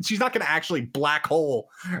 She's not going to actually black hole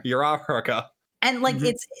Araraka. And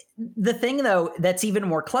it's the thing though that's even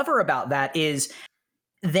more clever about that is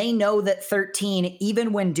they know that 13,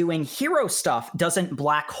 even when doing hero stuff, doesn't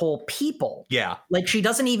black hole people. Yeah, she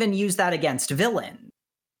doesn't even use that against villain.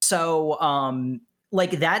 So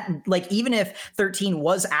even if 13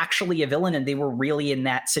 was actually a villain and they were really in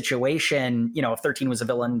that situation, if 13 was a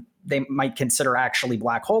villain, they might consider actually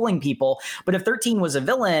black holing people. But if 13 was a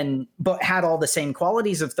villain, but had all the same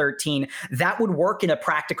qualities of 13, that would work in a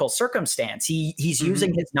practical circumstance. He's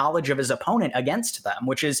using his knowledge of his opponent against them,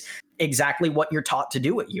 which is exactly what you're taught to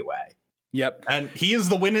do at UA. Yep. And he is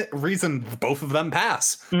the reason both of them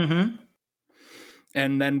pass. Mm-hmm.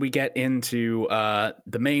 And then we get into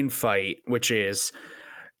the main fight, which is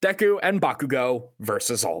Deku and Bakugo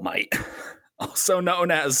versus All Might. Also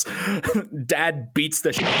known as Dad beats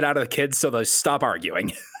the shit out of the kids so they stop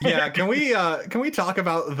arguing. Yeah, can we talk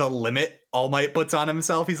about the limit All Might puts on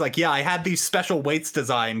himself? He's like, yeah, I had these special weights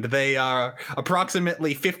designed. They are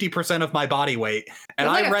approximately 50% of my body weight. And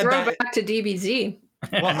I read that back to DBZ.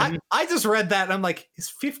 Well, I just read that and I'm like,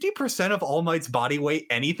 is 50% of All Might's body weight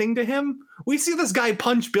anything to him? We see this guy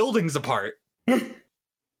punch buildings apart.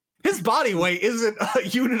 His body weight isn't a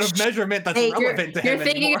unit of measurement that's relevant to him You're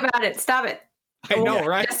thinking anymore. about it. Stop it. I know,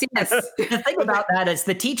 right? Yes. The thing about that is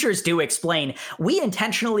the teachers do explain, we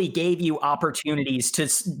intentionally gave you opportunities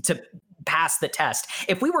to pass the test.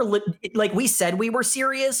 If we were like we said we were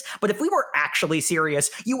serious, but if we were actually serious,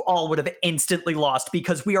 you all would have instantly lost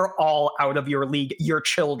because we are all out of your league, your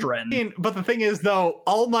children. But the thing is, though,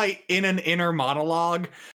 All Might in an inner monologue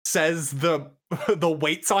says the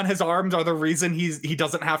weights on his arms are the reason he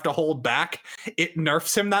doesn't have to hold back. It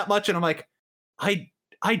nerfs him that much, and I'm like,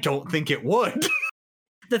 I don't think it would.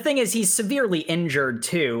 The thing is, he's severely injured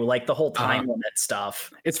too, like the whole time limit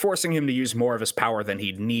stuff. It's forcing him to use more of his power than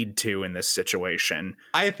he'd need to in this situation.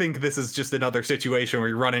 I think this is just another situation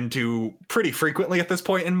we run into pretty frequently at this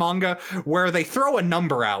point in manga, where they throw a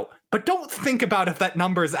number out, but don't think about if that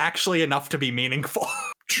number is actually enough to be meaningful.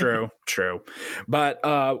 True. But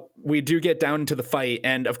we do get down to the fight,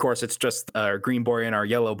 and of course it's just our green boy and our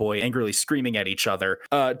yellow boy angrily screaming at each other.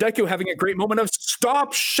 Deku having a great moment of,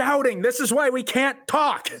 stop shouting! This is why we can't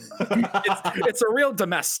talk! it's a real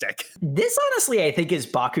domestic. This honestly, I think, is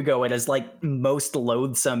Bakugo at his like most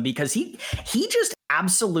loathsome, because he just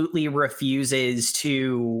absolutely refuses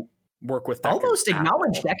to work with Deku. Almost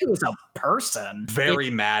acknowledge Deku as a person. Very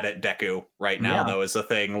mad at Deku right now, though, is the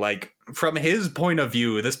thing. Like, from his point of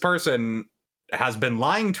view, this person has been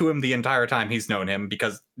lying to him the entire time he's known him,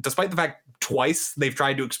 because despite the fact twice they've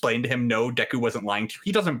tried to explain to him, no, Deku wasn't lying to you,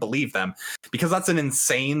 he doesn't believe them, because that's an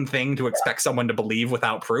insane thing to expect someone to believe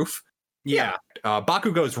without proof. Yeah.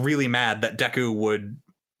 Bakugo's really mad that Deku would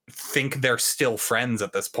think they're still friends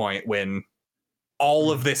at this point when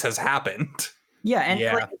all of this has happened. Yeah, and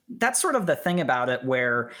like, that's sort of the thing about it,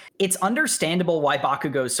 where it's understandable why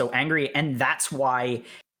Bakugo is so angry, and that's why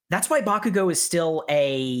Bakugo is still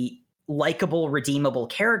a likable, redeemable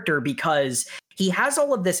character, because he has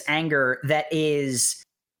all of this anger that is,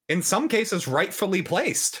 in some cases, rightfully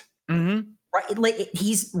placed. Mm-hmm. Right, like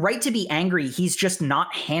he's right to be angry. He's just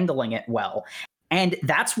not handling it well. And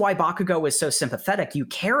that's why Bakugo is so sympathetic. You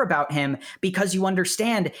care about him because you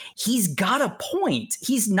understand he's got a point.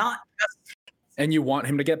 He's not just... And you want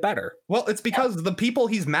him to get better. Well, it's because the people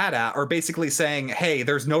he's mad at are basically saying, hey,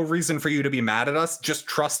 there's no reason for you to be mad at us. Just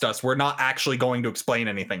trust us. We're not actually going to explain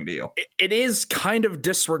anything to you. It is kind of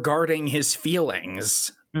disregarding his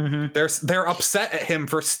feelings. Mm-hmm. They're upset at him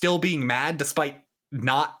for still being mad despite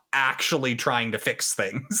not actually trying to fix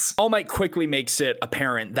things. All Might quickly makes it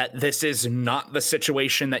apparent that this is not the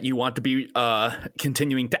situation that you want to be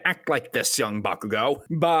continuing to act like this, young Bakugo,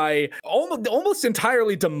 by almost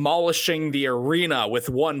entirely demolishing the arena with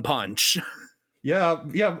one punch.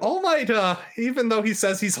 Yeah, All Might, even though he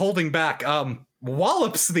says he's holding back,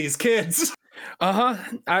 wallops these kids.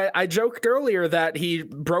 I joked earlier that he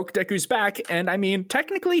broke Deku's back, and I mean,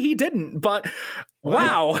 technically he didn't, but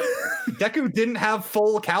wow. Deku didn't have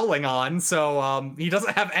full cowling on, so he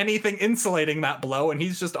doesn't have anything insulating that blow, and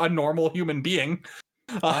he's just a normal human being.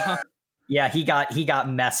 Yeah, he got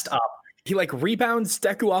messed up. He like rebounds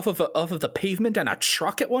Deku off of the pavement and a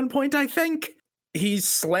truck at one point, I think. He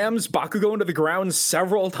slams Bakugo into the ground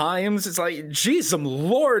several times. It's like, geez,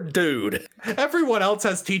 Lord, dude. Everyone else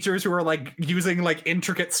has teachers who are like using like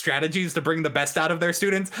intricate strategies to bring the best out of their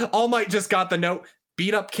students. All Might just got the note,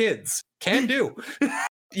 beat up kids. Can do.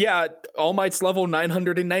 Yeah, All Might's level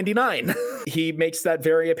 999. He makes that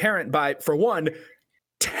very apparent by, for one,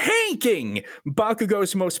 tanking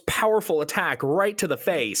Bakugo's most powerful attack right to the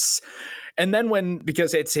face. And then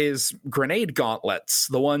because it's his grenade gauntlets,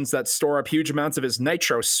 the ones that store up huge amounts of his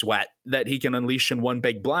nitro sweat that he can unleash in one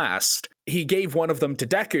big blast, he gave one of them to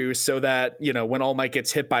Deku so that, when All Might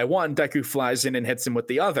gets hit by one, Deku flies in and hits him with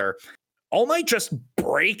the other. All Might just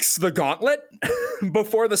breaks the gauntlet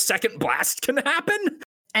before the second blast can happen.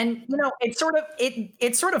 And it's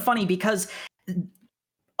sort of funny because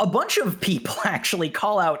a bunch of people actually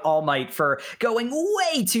call out All Might for going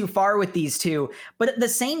way too far with these two, but at the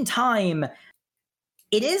same time,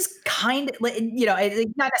 it is kind of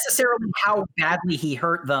it's not necessarily how badly he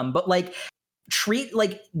hurt them, but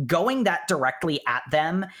going that directly at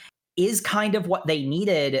them is kind of what they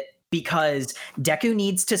needed, because Deku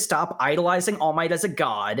needs to stop idolizing All Might as a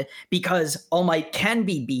god, because All Might can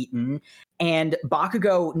be beaten. And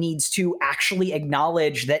Bakugo needs to actually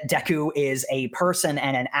acknowledge that Deku is a person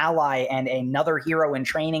and an ally and another hero in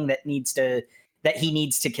training that he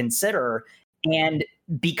needs to consider. And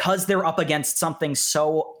because they're up against something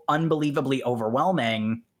so unbelievably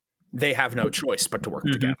overwhelming, they have no choice but to work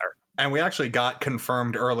together. And we actually got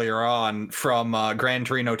confirmed earlier on from Gran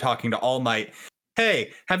Torino talking to All Might,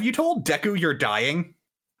 hey, have you told Deku you're dying?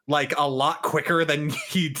 Like a lot quicker than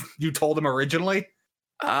you told him originally?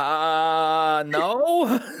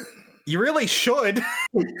 No. You really should.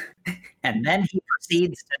 And then he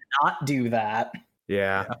proceeds to not do that.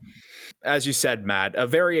 Yeah. As you said, Matt, a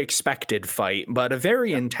very expected fight, but a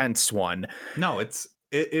very intense one. No, it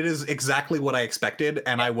is exactly what I expected,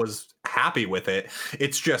 and I was happy with it.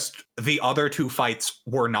 It's just the other two fights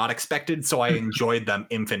were not expected, so I enjoyed them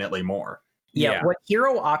infinitely more. Yeah, what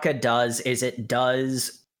Hiro Aka does is it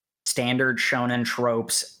does standard shonen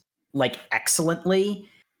tropes like excellently.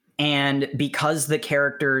 And because the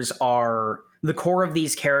characters are the core of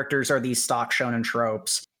these characters are these stock shonen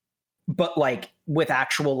tropes, but like with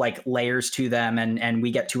actual like layers to them, and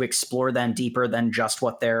we get to explore them deeper than just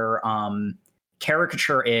what their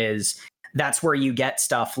caricature is. That's where you get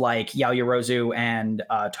stuff like Yaoyorozu and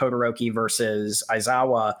Todoroki versus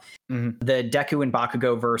Aizawa. Mm-hmm. The Deku and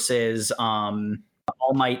Bakugo versus All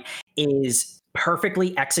Might is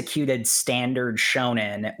perfectly executed standard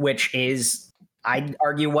shonen, which is, I'd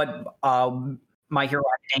argue, what My Hero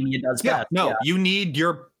Academia does best. No, you need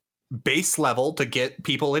your base level to get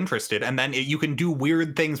people interested, and then you can do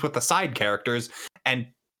weird things with the side characters. And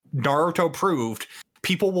Naruto proved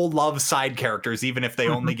people will love side characters even if they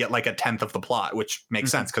only get like a tenth of the plot, which makes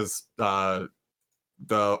sense because the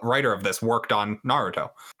writer of this worked on Naruto.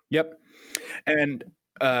 Yep. And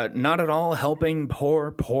not at all helping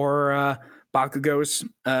poor Bakugo's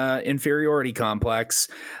inferiority complex.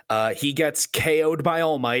 He gets KO'd by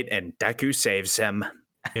All Might and Deku saves him.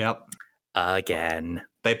 Yep. Again.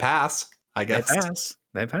 They pass, I guess.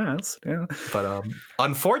 They pass. Yeah. But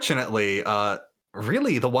unfortunately,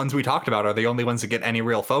 really the ones we talked about are the only ones that get any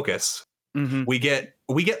real focus. Mm-hmm. We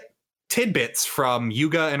get tidbits from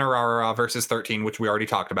Yuga and Urarara versus 13, which we already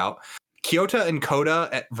talked about. Kyota and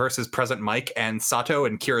Koda versus Present Mike, and Sato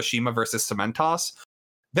and Kirishima versus Cementos.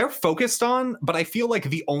 They're focused on, but I feel like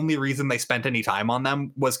the only reason they spent any time on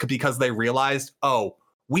them was because they realized, oh,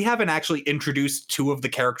 we haven't actually introduced two of the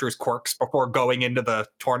characters' quirks before going into the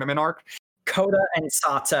tournament arc. Koda and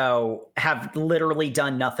Sato have literally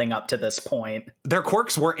done nothing up to this point. Their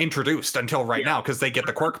quirks weren't introduced until right now because they get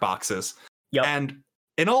the quirk boxes. Yep. And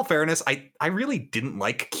in all fairness, I really didn't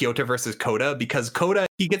like Kyota versus Koda because Koda,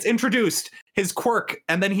 he gets introduced, his quirk,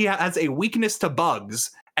 and then he has a weakness to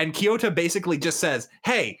bugs. And Kyota basically just says,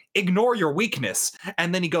 hey, ignore your weakness.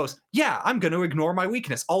 And then he goes, yeah, I'm going to ignore my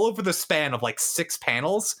weakness all over the span of like 6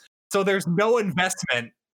 panels. So there's no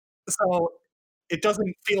investment. So it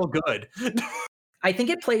doesn't feel good. I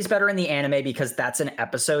think it plays better in the anime because that's an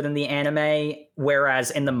episode in the anime,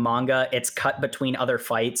 whereas in the manga, it's cut between other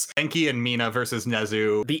fights. Enki and Mina versus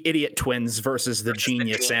Nezu. The idiot twins versus the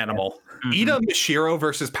genius animal. Mm-hmm. Ida Mishiro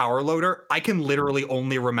versus Power Loader. I can literally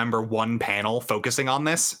only remember one panel focusing on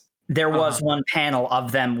this. There was one panel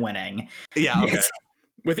of them winning. Yeah, okay.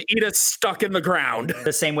 With Ida stuck in the ground.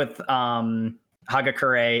 The same with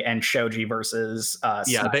Hagakure and Shoji versus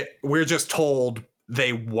we're just told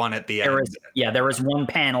they won at the end. There was one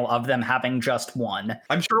panel of them having just won.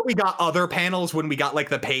 I'm sure we got other panels when we got like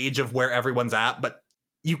the page of where everyone's at, but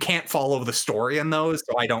you can't follow the story in those,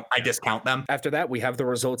 so I discount them. After that, we have the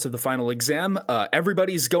results of the final exam.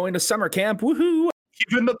 Everybody's going to summer camp. Woohoo!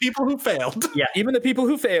 Even the people who failed. Yeah, even the people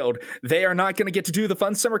who failed. They are not going to get to do the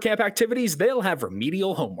fun summer camp activities. They'll have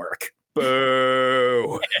remedial homework.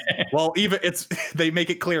 Boo! Well, they make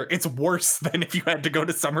it clear it's worse than if you had to go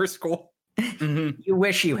to summer school. Mm-hmm. You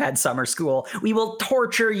wish you had summer school. We will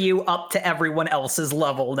torture you up to everyone else's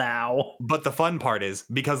level now. But the fun part is,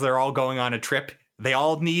 because they're all going on a trip, they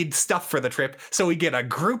all need stuff for the trip, so we get a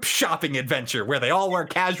group shopping adventure where they all wear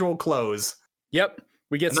casual clothes. Yep.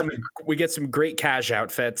 We get some great cash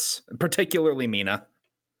outfits, particularly Mina.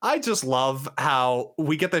 I just love how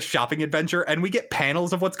we get this shopping adventure and we get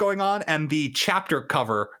panels of what's going on, and the chapter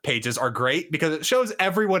cover pages are great because it shows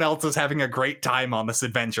everyone else is having a great time on this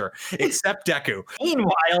adventure, except Deku.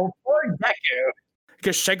 Meanwhile, poor Deku.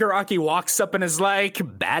 Because Shigaraki walks up and is like,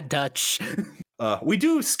 bad touch. We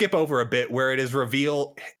do skip over a bit where it is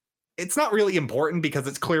revealed. It's not really important because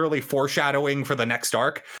it's clearly foreshadowing for the next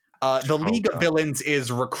arc. The League of Villains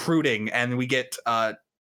is recruiting, and we get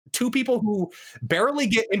 2 people who barely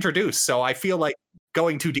get introduced. So I feel like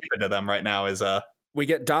going too deep into them right now is we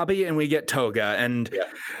get Dabi and we get Toga, and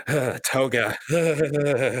Toga.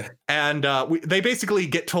 And they basically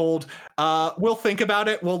get told, we'll think about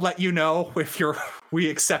it. We'll let you know if we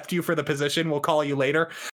accept you for the position. We'll call you later.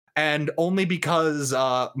 And only because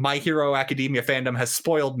My Hero Academia fandom has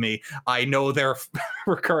spoiled me, I know their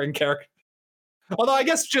recurring character. Although I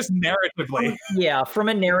guess just narratively. Yeah, from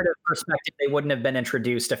a narrative perspective, they wouldn't have been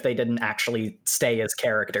introduced if they didn't actually stay as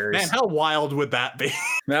characters. Man, how wild would that be?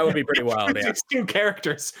 That would be pretty wild, yeah. 2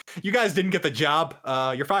 characters. You guys didn't get the job.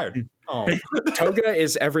 You're fired. Oh. Toga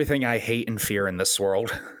is everything I hate and fear in this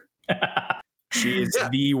world. She is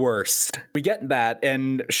the worst. We get that,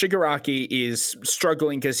 and Shigaraki is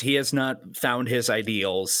struggling because he has not found his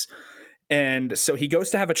ideals. And so he goes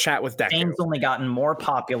to have a chat with Deku. Dane's only gotten more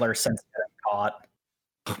popular since getting caught.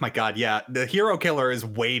 Oh my god, yeah. The hero killer is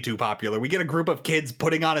way too popular. We get a group of kids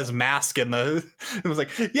putting on his mask and it was like,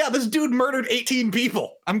 yeah, this dude murdered 18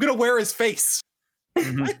 people. I'm gonna wear his face.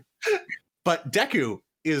 Mhm. But Deku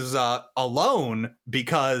is alone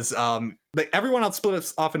because everyone else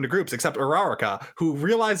splits off into groups except Uraraka, who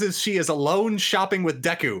realizes she is alone shopping with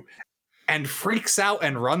Deku and freaks out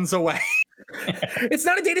and runs away. It's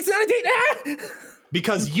not a date, it's not a date! Ah!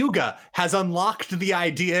 Because Yuga has unlocked the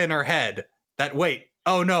idea in her head that, wait,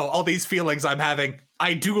 oh no, all these feelings I'm having,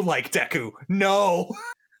 I do like Deku. No.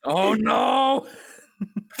 Oh no!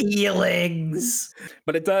 Feelings.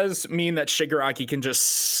 But it does mean that Shigaraki can just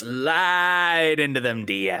slide into them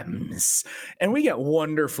DMs. And we get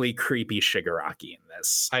wonderfully creepy Shigaraki in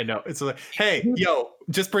this. I know. It's like, hey, yo,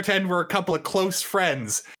 just pretend we're a couple of close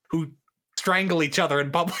friends who strangle each other in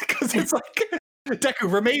public. Because it's like,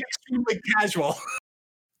 Deku, remain extremely casual.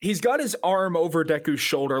 He's got his arm over Deku's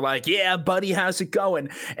shoulder like, yeah, buddy, how's it going?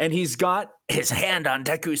 And he's got his hand on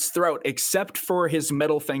Deku's throat, except for his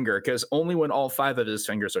middle finger, because only when all 5 of his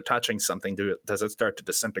fingers are touching something does it start to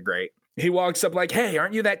disintegrate. He walks up like, hey,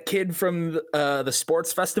 aren't you that kid from the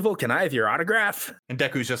sports festival? Can I have your autograph? And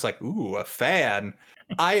Deku's just like, ooh, a fan.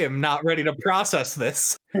 I am not ready to process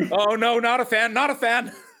this. Oh, no, not a fan, not a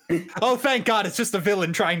fan. Oh, thank God, it's just a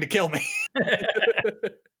villain trying to kill me.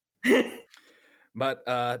 But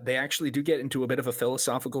they actually do get into a bit of a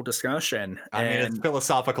philosophical discussion. I mean, it's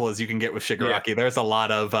philosophical as you can get with Shigaraki. Yeah. There's a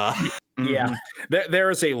lot of... Yeah. There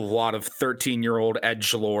is a lot of 13-year-old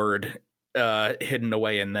edgelord hidden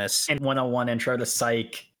away in this. And 101 intro to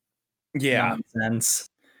Psych. Yeah. Nonsense.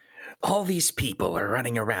 All these people are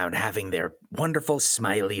running around having their wonderful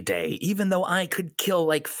smiley day, even though I could kill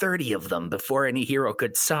like 30 of them before any hero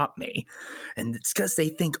could stop me. And it's because they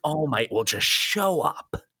think All Might will just show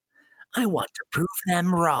up. I want to prove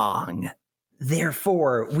them wrong.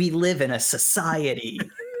 Therefore, we live in a society.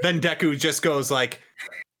 Then Deku just goes like,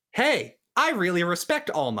 hey, I really respect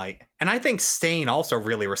All Might. And I think Stain also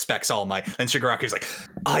really respects All Might. And Shigaraki's like,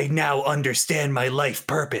 I now understand my life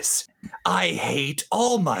purpose. I hate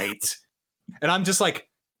All Might. And I'm just like,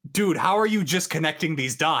 dude, how are you just connecting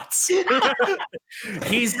these dots?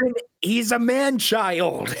 He's a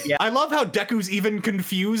man-child. Yeah. I love how Deku's even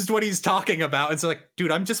confused what he's talking about. It's like, dude,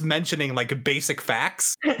 I'm just mentioning like basic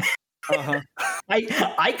facts. Uh-huh.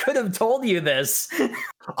 I could have told you this.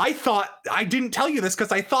 I thought I didn't tell you this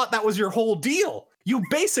because I thought that was your whole deal. You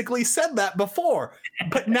basically said that before,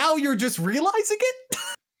 but now you're just realizing it?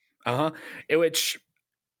 Uh-huh. Which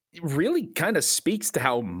really kind of speaks to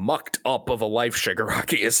how mucked up of a life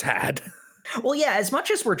Shigaraki has had. Well, yeah, as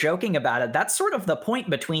much as we're joking about it, that's sort of the point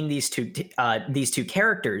between these two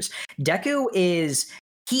characters. Deku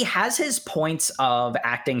he has his points of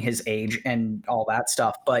acting his age and all that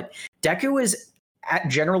stuff, but Deku is,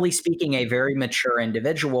 generally speaking, a very mature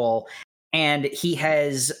individual, and he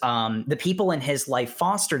has the people in his life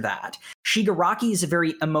foster that. Shigaraki is a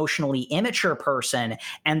very emotionally immature person,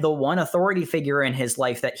 and the one authority figure in his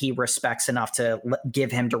life that he respects enough to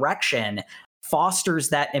give him direction fosters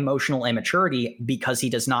that emotional immaturity because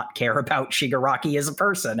he does not care about Shigaraki as a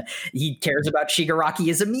person. He cares about Shigaraki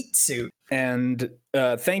as a meat suit. And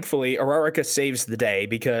thankfully, Uraraka saves the day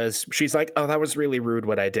because she's like, oh, that was really rude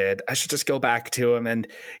what I did. I should just go back to him. And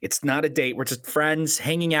it's not a date. We're just friends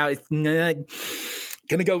hanging out. Gonna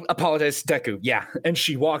go apologize to Deku. Yeah. And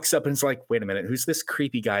she walks up and is like, wait a minute. Who's this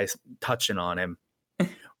creepy guy touching on him?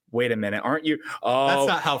 Wait a minute. Aren't you? Oh, that's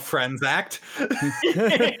not how friends act.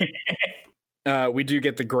 We do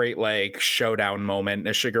get the great like showdown moment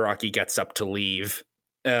as Shigaraki gets up to leave,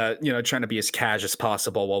 trying to be as cash as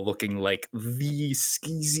possible while looking like the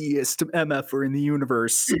skeeziest MFer in the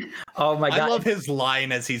universe. Oh my God. I love his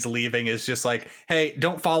line as he's leaving is just like, hey,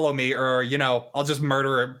 don't follow me or, I'll just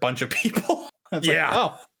murder a bunch of people. It's yeah. Like,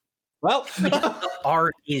 oh, well, the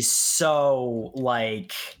art is so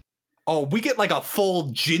like... Oh, we get like a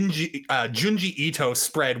full Junji Ito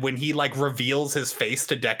spread when he like reveals his face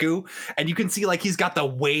to Deku, and you can see like he's got the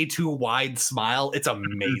way too wide smile. It's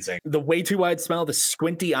amazing. The way too wide smile, the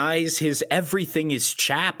squinty eyes, his everything is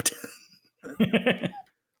chapped.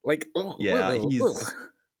 Like, oh, yeah,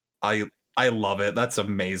 I love it. That's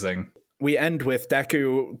amazing. We end with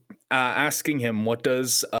Deku asking him, what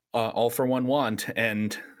does All for One want?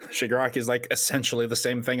 And Shigaraki is like, essentially the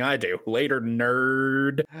same thing I do. Later,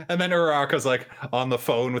 nerd. And then Uraraka's like on the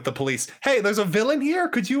phone with the police. Hey, there's a villain here.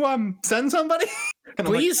 Could you send somebody? And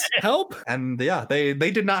I'm like, Please help. and yeah, they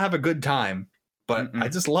did not have a good time. But I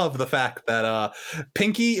just love the fact that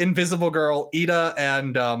Pinky, Invisible Girl, Ida,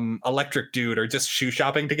 and Electric Dude are just shoe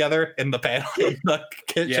shopping together in the panel. In the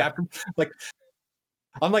chapter. Like,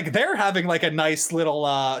 I'm like, they're having like a nice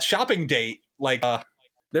little shopping date. Like,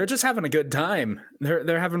 They're just having a good time.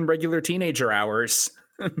 They're having regular teenager hours.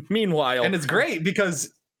 Meanwhile, and it's great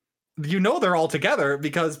because they're all together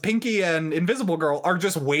because Pinky and Invisible Girl are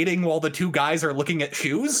just waiting while the two guys are looking at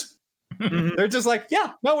shoes. They're just like,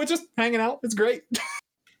 yeah, no, we're just hanging out. It's great.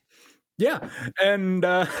 yeah. And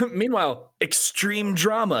meanwhile, extreme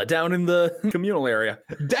drama down in the communal area.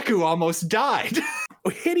 Deku almost died.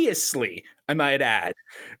 Hideously, I might add,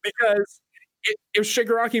 because if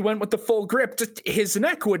Shigaraki went with the full grip, his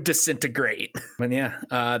neck would disintegrate. But yeah,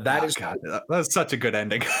 that's such a good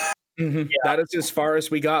ending. That is as far as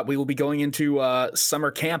we got. We will be going into summer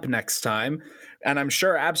camp next time, and I'm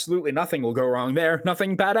sure absolutely nothing will go wrong there.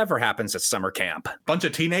 Nothing bad ever happens at summer camp. Bunch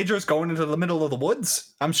of teenagers going into the middle of the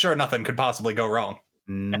woods. I'm sure nothing could possibly go wrong.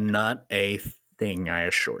 Not a thing, I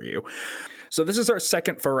assure you. So this is our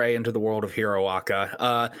second foray into the world of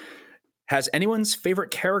Hiroaka. Has anyone's favorite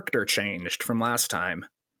character changed from last time?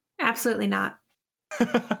 Absolutely not.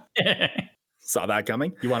 Saw that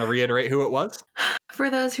coming. You want to reiterate who it was? For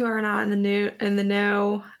those who are not in the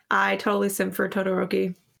know, I totally simp for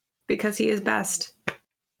Todoroki because he is best.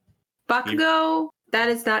 Bakugo, that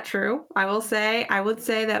is not true. I would say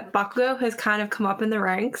that Bakugo has kind of come up in the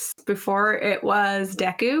ranks. Before it was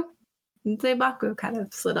Deku. I'd say Bakugo kind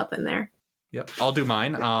of slid up in there. Yep, I'll do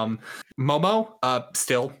mine. Momo,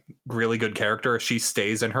 still really good character. She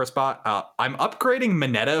stays in her spot. I'm upgrading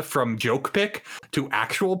Mineta from joke pick to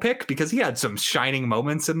actual pick because he had some shining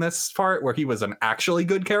moments in this part where he was an actually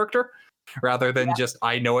good character rather than just,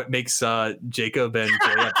 I know it makes Jacob and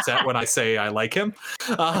Jay upset when I say I like him.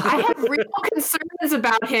 I have real concerns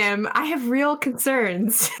about him. I have real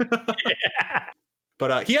concerns.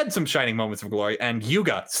 But he had some shining moments of glory, and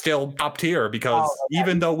Yuga still top tier because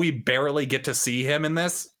even though we barely get to see him in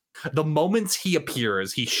this, the moments he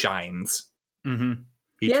appears, he shines. Mm-hmm.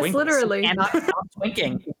 Yes, twinkles. He literally. cannot stop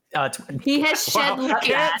twinking. He has shed Wow, light.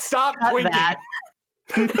 can't stop twinking. That.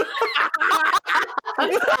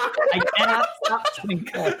 I cannot stop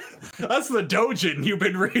twinkling. That's the dojin you've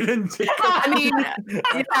been reading. I mean,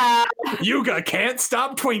 yeah, Yuga can't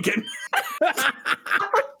stop twinking.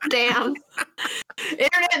 damn.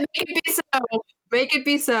 Internet, make it be so. Make it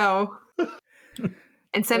be so.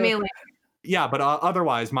 And send me a link. Yeah, but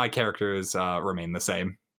otherwise, my characters remain the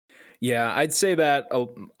same. Yeah, I'd say that a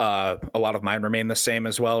lot of mine remain the same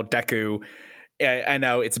as well. Deku, I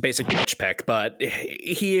know it's a basic bitch pick, but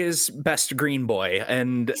he is best green boy,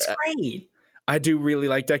 and He's great. I do really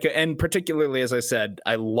like Deku, and particularly, as I said,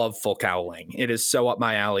 I love full cowling. It is so up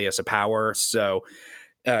my alley as a power, so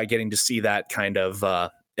getting to see that kind of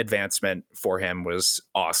advancement for him was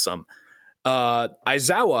awesome.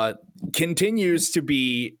 Aizawa continues to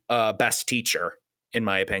be best teacher, in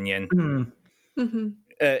my opinion. Mm-hmm.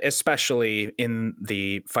 Especially in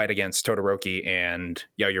the fight against Todoroki and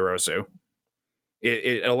Yaoyorozu.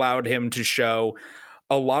 It allowed him to show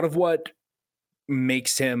a lot of what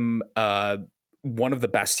makes him one of the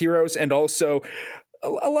best heroes, and also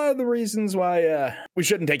a lot of the reasons why we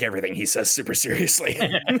shouldn't take everything he says super seriously.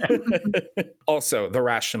 Also, the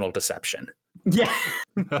rational deception. Yeah.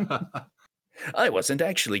 I wasn't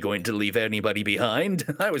actually going to leave anybody behind.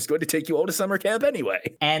 I was going to take you all to summer camp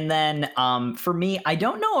anyway. And then for me, I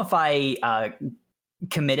don't know if I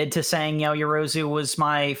committed to saying Yaoyorozu was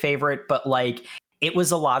my favorite, but like it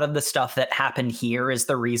was a lot of the stuff that happened here is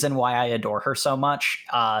the reason why I adore her so much.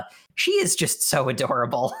 She is just so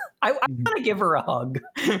adorable. I want to give her a hug.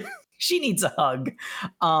 She needs a hug.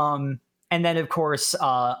 And then, of course,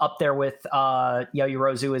 up there with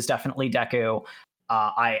Yaoyorozu is definitely Deku.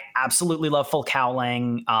 I absolutely love full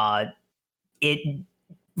cowling. It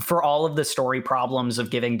for all of the story problems of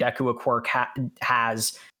giving Deku a quirk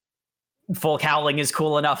has full cowling is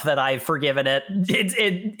cool enough that I've forgiven it.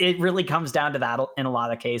 It really comes down to that in a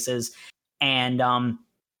lot of cases. And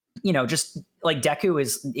just like Deku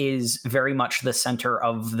is very much the center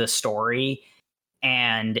of the story,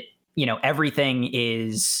 and everything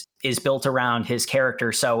is built around his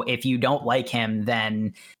character. So if you don't like him,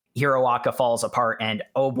 then Hiroaka falls apart, and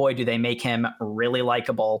oh boy, do they make him really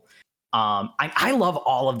likable. I love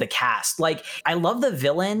all of the cast. Like, I love the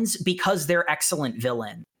villains because they're excellent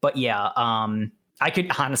villains. But yeah, I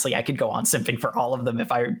could go on simping for all of them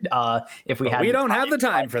if we had. We don't have the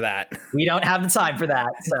time for that. We don't have the time for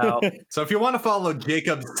that. So, So if you want to follow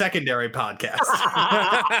Jacob's secondary podcast,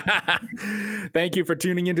 thank you for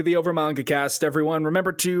tuning into the Over Manga Cast, everyone.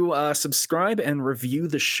 Remember to subscribe and review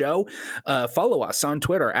the show. Follow us on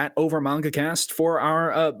Twitter at Over Manga Cast for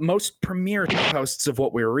our most premier posts of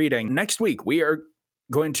what we're reading. Next week, we are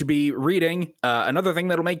going to be reading another thing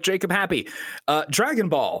that'll make Jacob happy. Dragon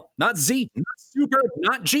Ball, not Z, not Super,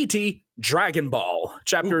 not GT, Dragon Ball.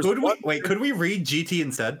 Chapters. Could we read GT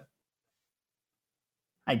instead?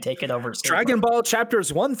 I'd take it over. Dragon Ball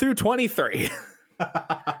chapters 1 through 23.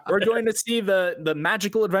 We're going to see the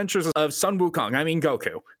magical adventures of Sun Wukong. I mean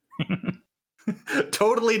Goku.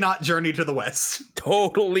 Totally not Journey to the West.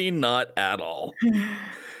 Totally not at all.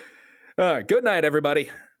 Good night, everybody.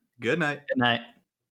 Good night. Good night.